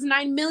Fabrice's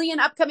 9 million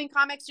upcoming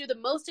comics you're the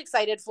most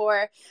excited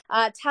for.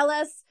 Tell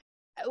us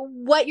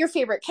what your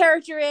favorite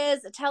character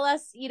is. Tell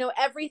us,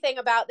 everything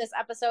about this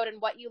episode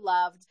and what you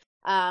loved.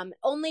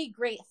 Only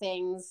great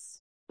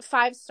things.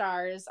 5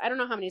 stars. I don't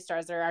know how many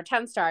stars there are.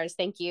 10 stars.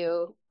 Thank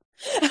you.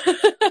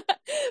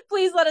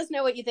 Please let us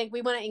know what you think.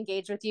 We want to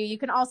engage with you. You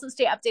can also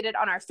stay updated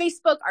on our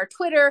Facebook, our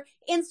Twitter,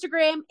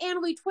 Instagram,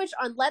 and we Twitch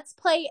on Let's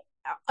Play.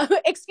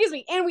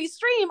 And we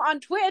stream on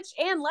Twitch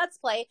and Let's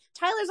Play.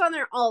 Tyler's on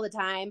there all the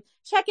time.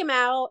 Check him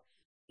out.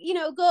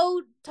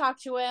 Go talk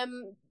to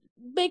him.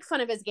 Make fun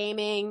of his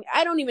gaming.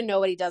 I don't even know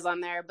what he does on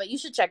there, but you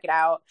should check it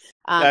out.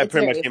 I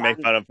pretty much can make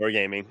fun of for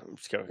gaming.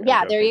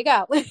 There you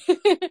go.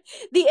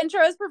 The intro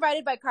is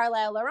provided by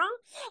Carlisle Laurent,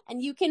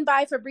 and you can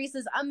buy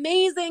Fabrice's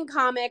amazing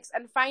comics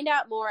and find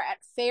out more at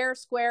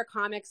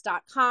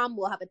fairsquarecomics.com.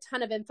 We'll have a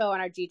ton of info on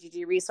our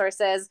GGG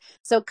resources.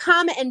 So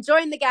come and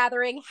join the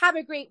gathering. Have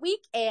a great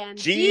week, and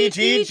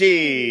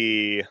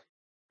GGG!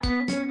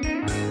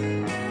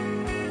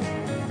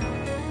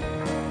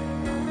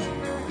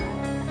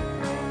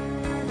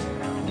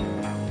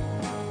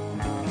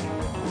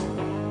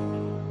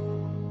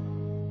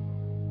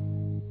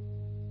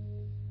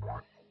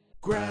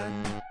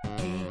 Grand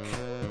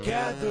Geek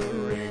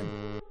Gathering.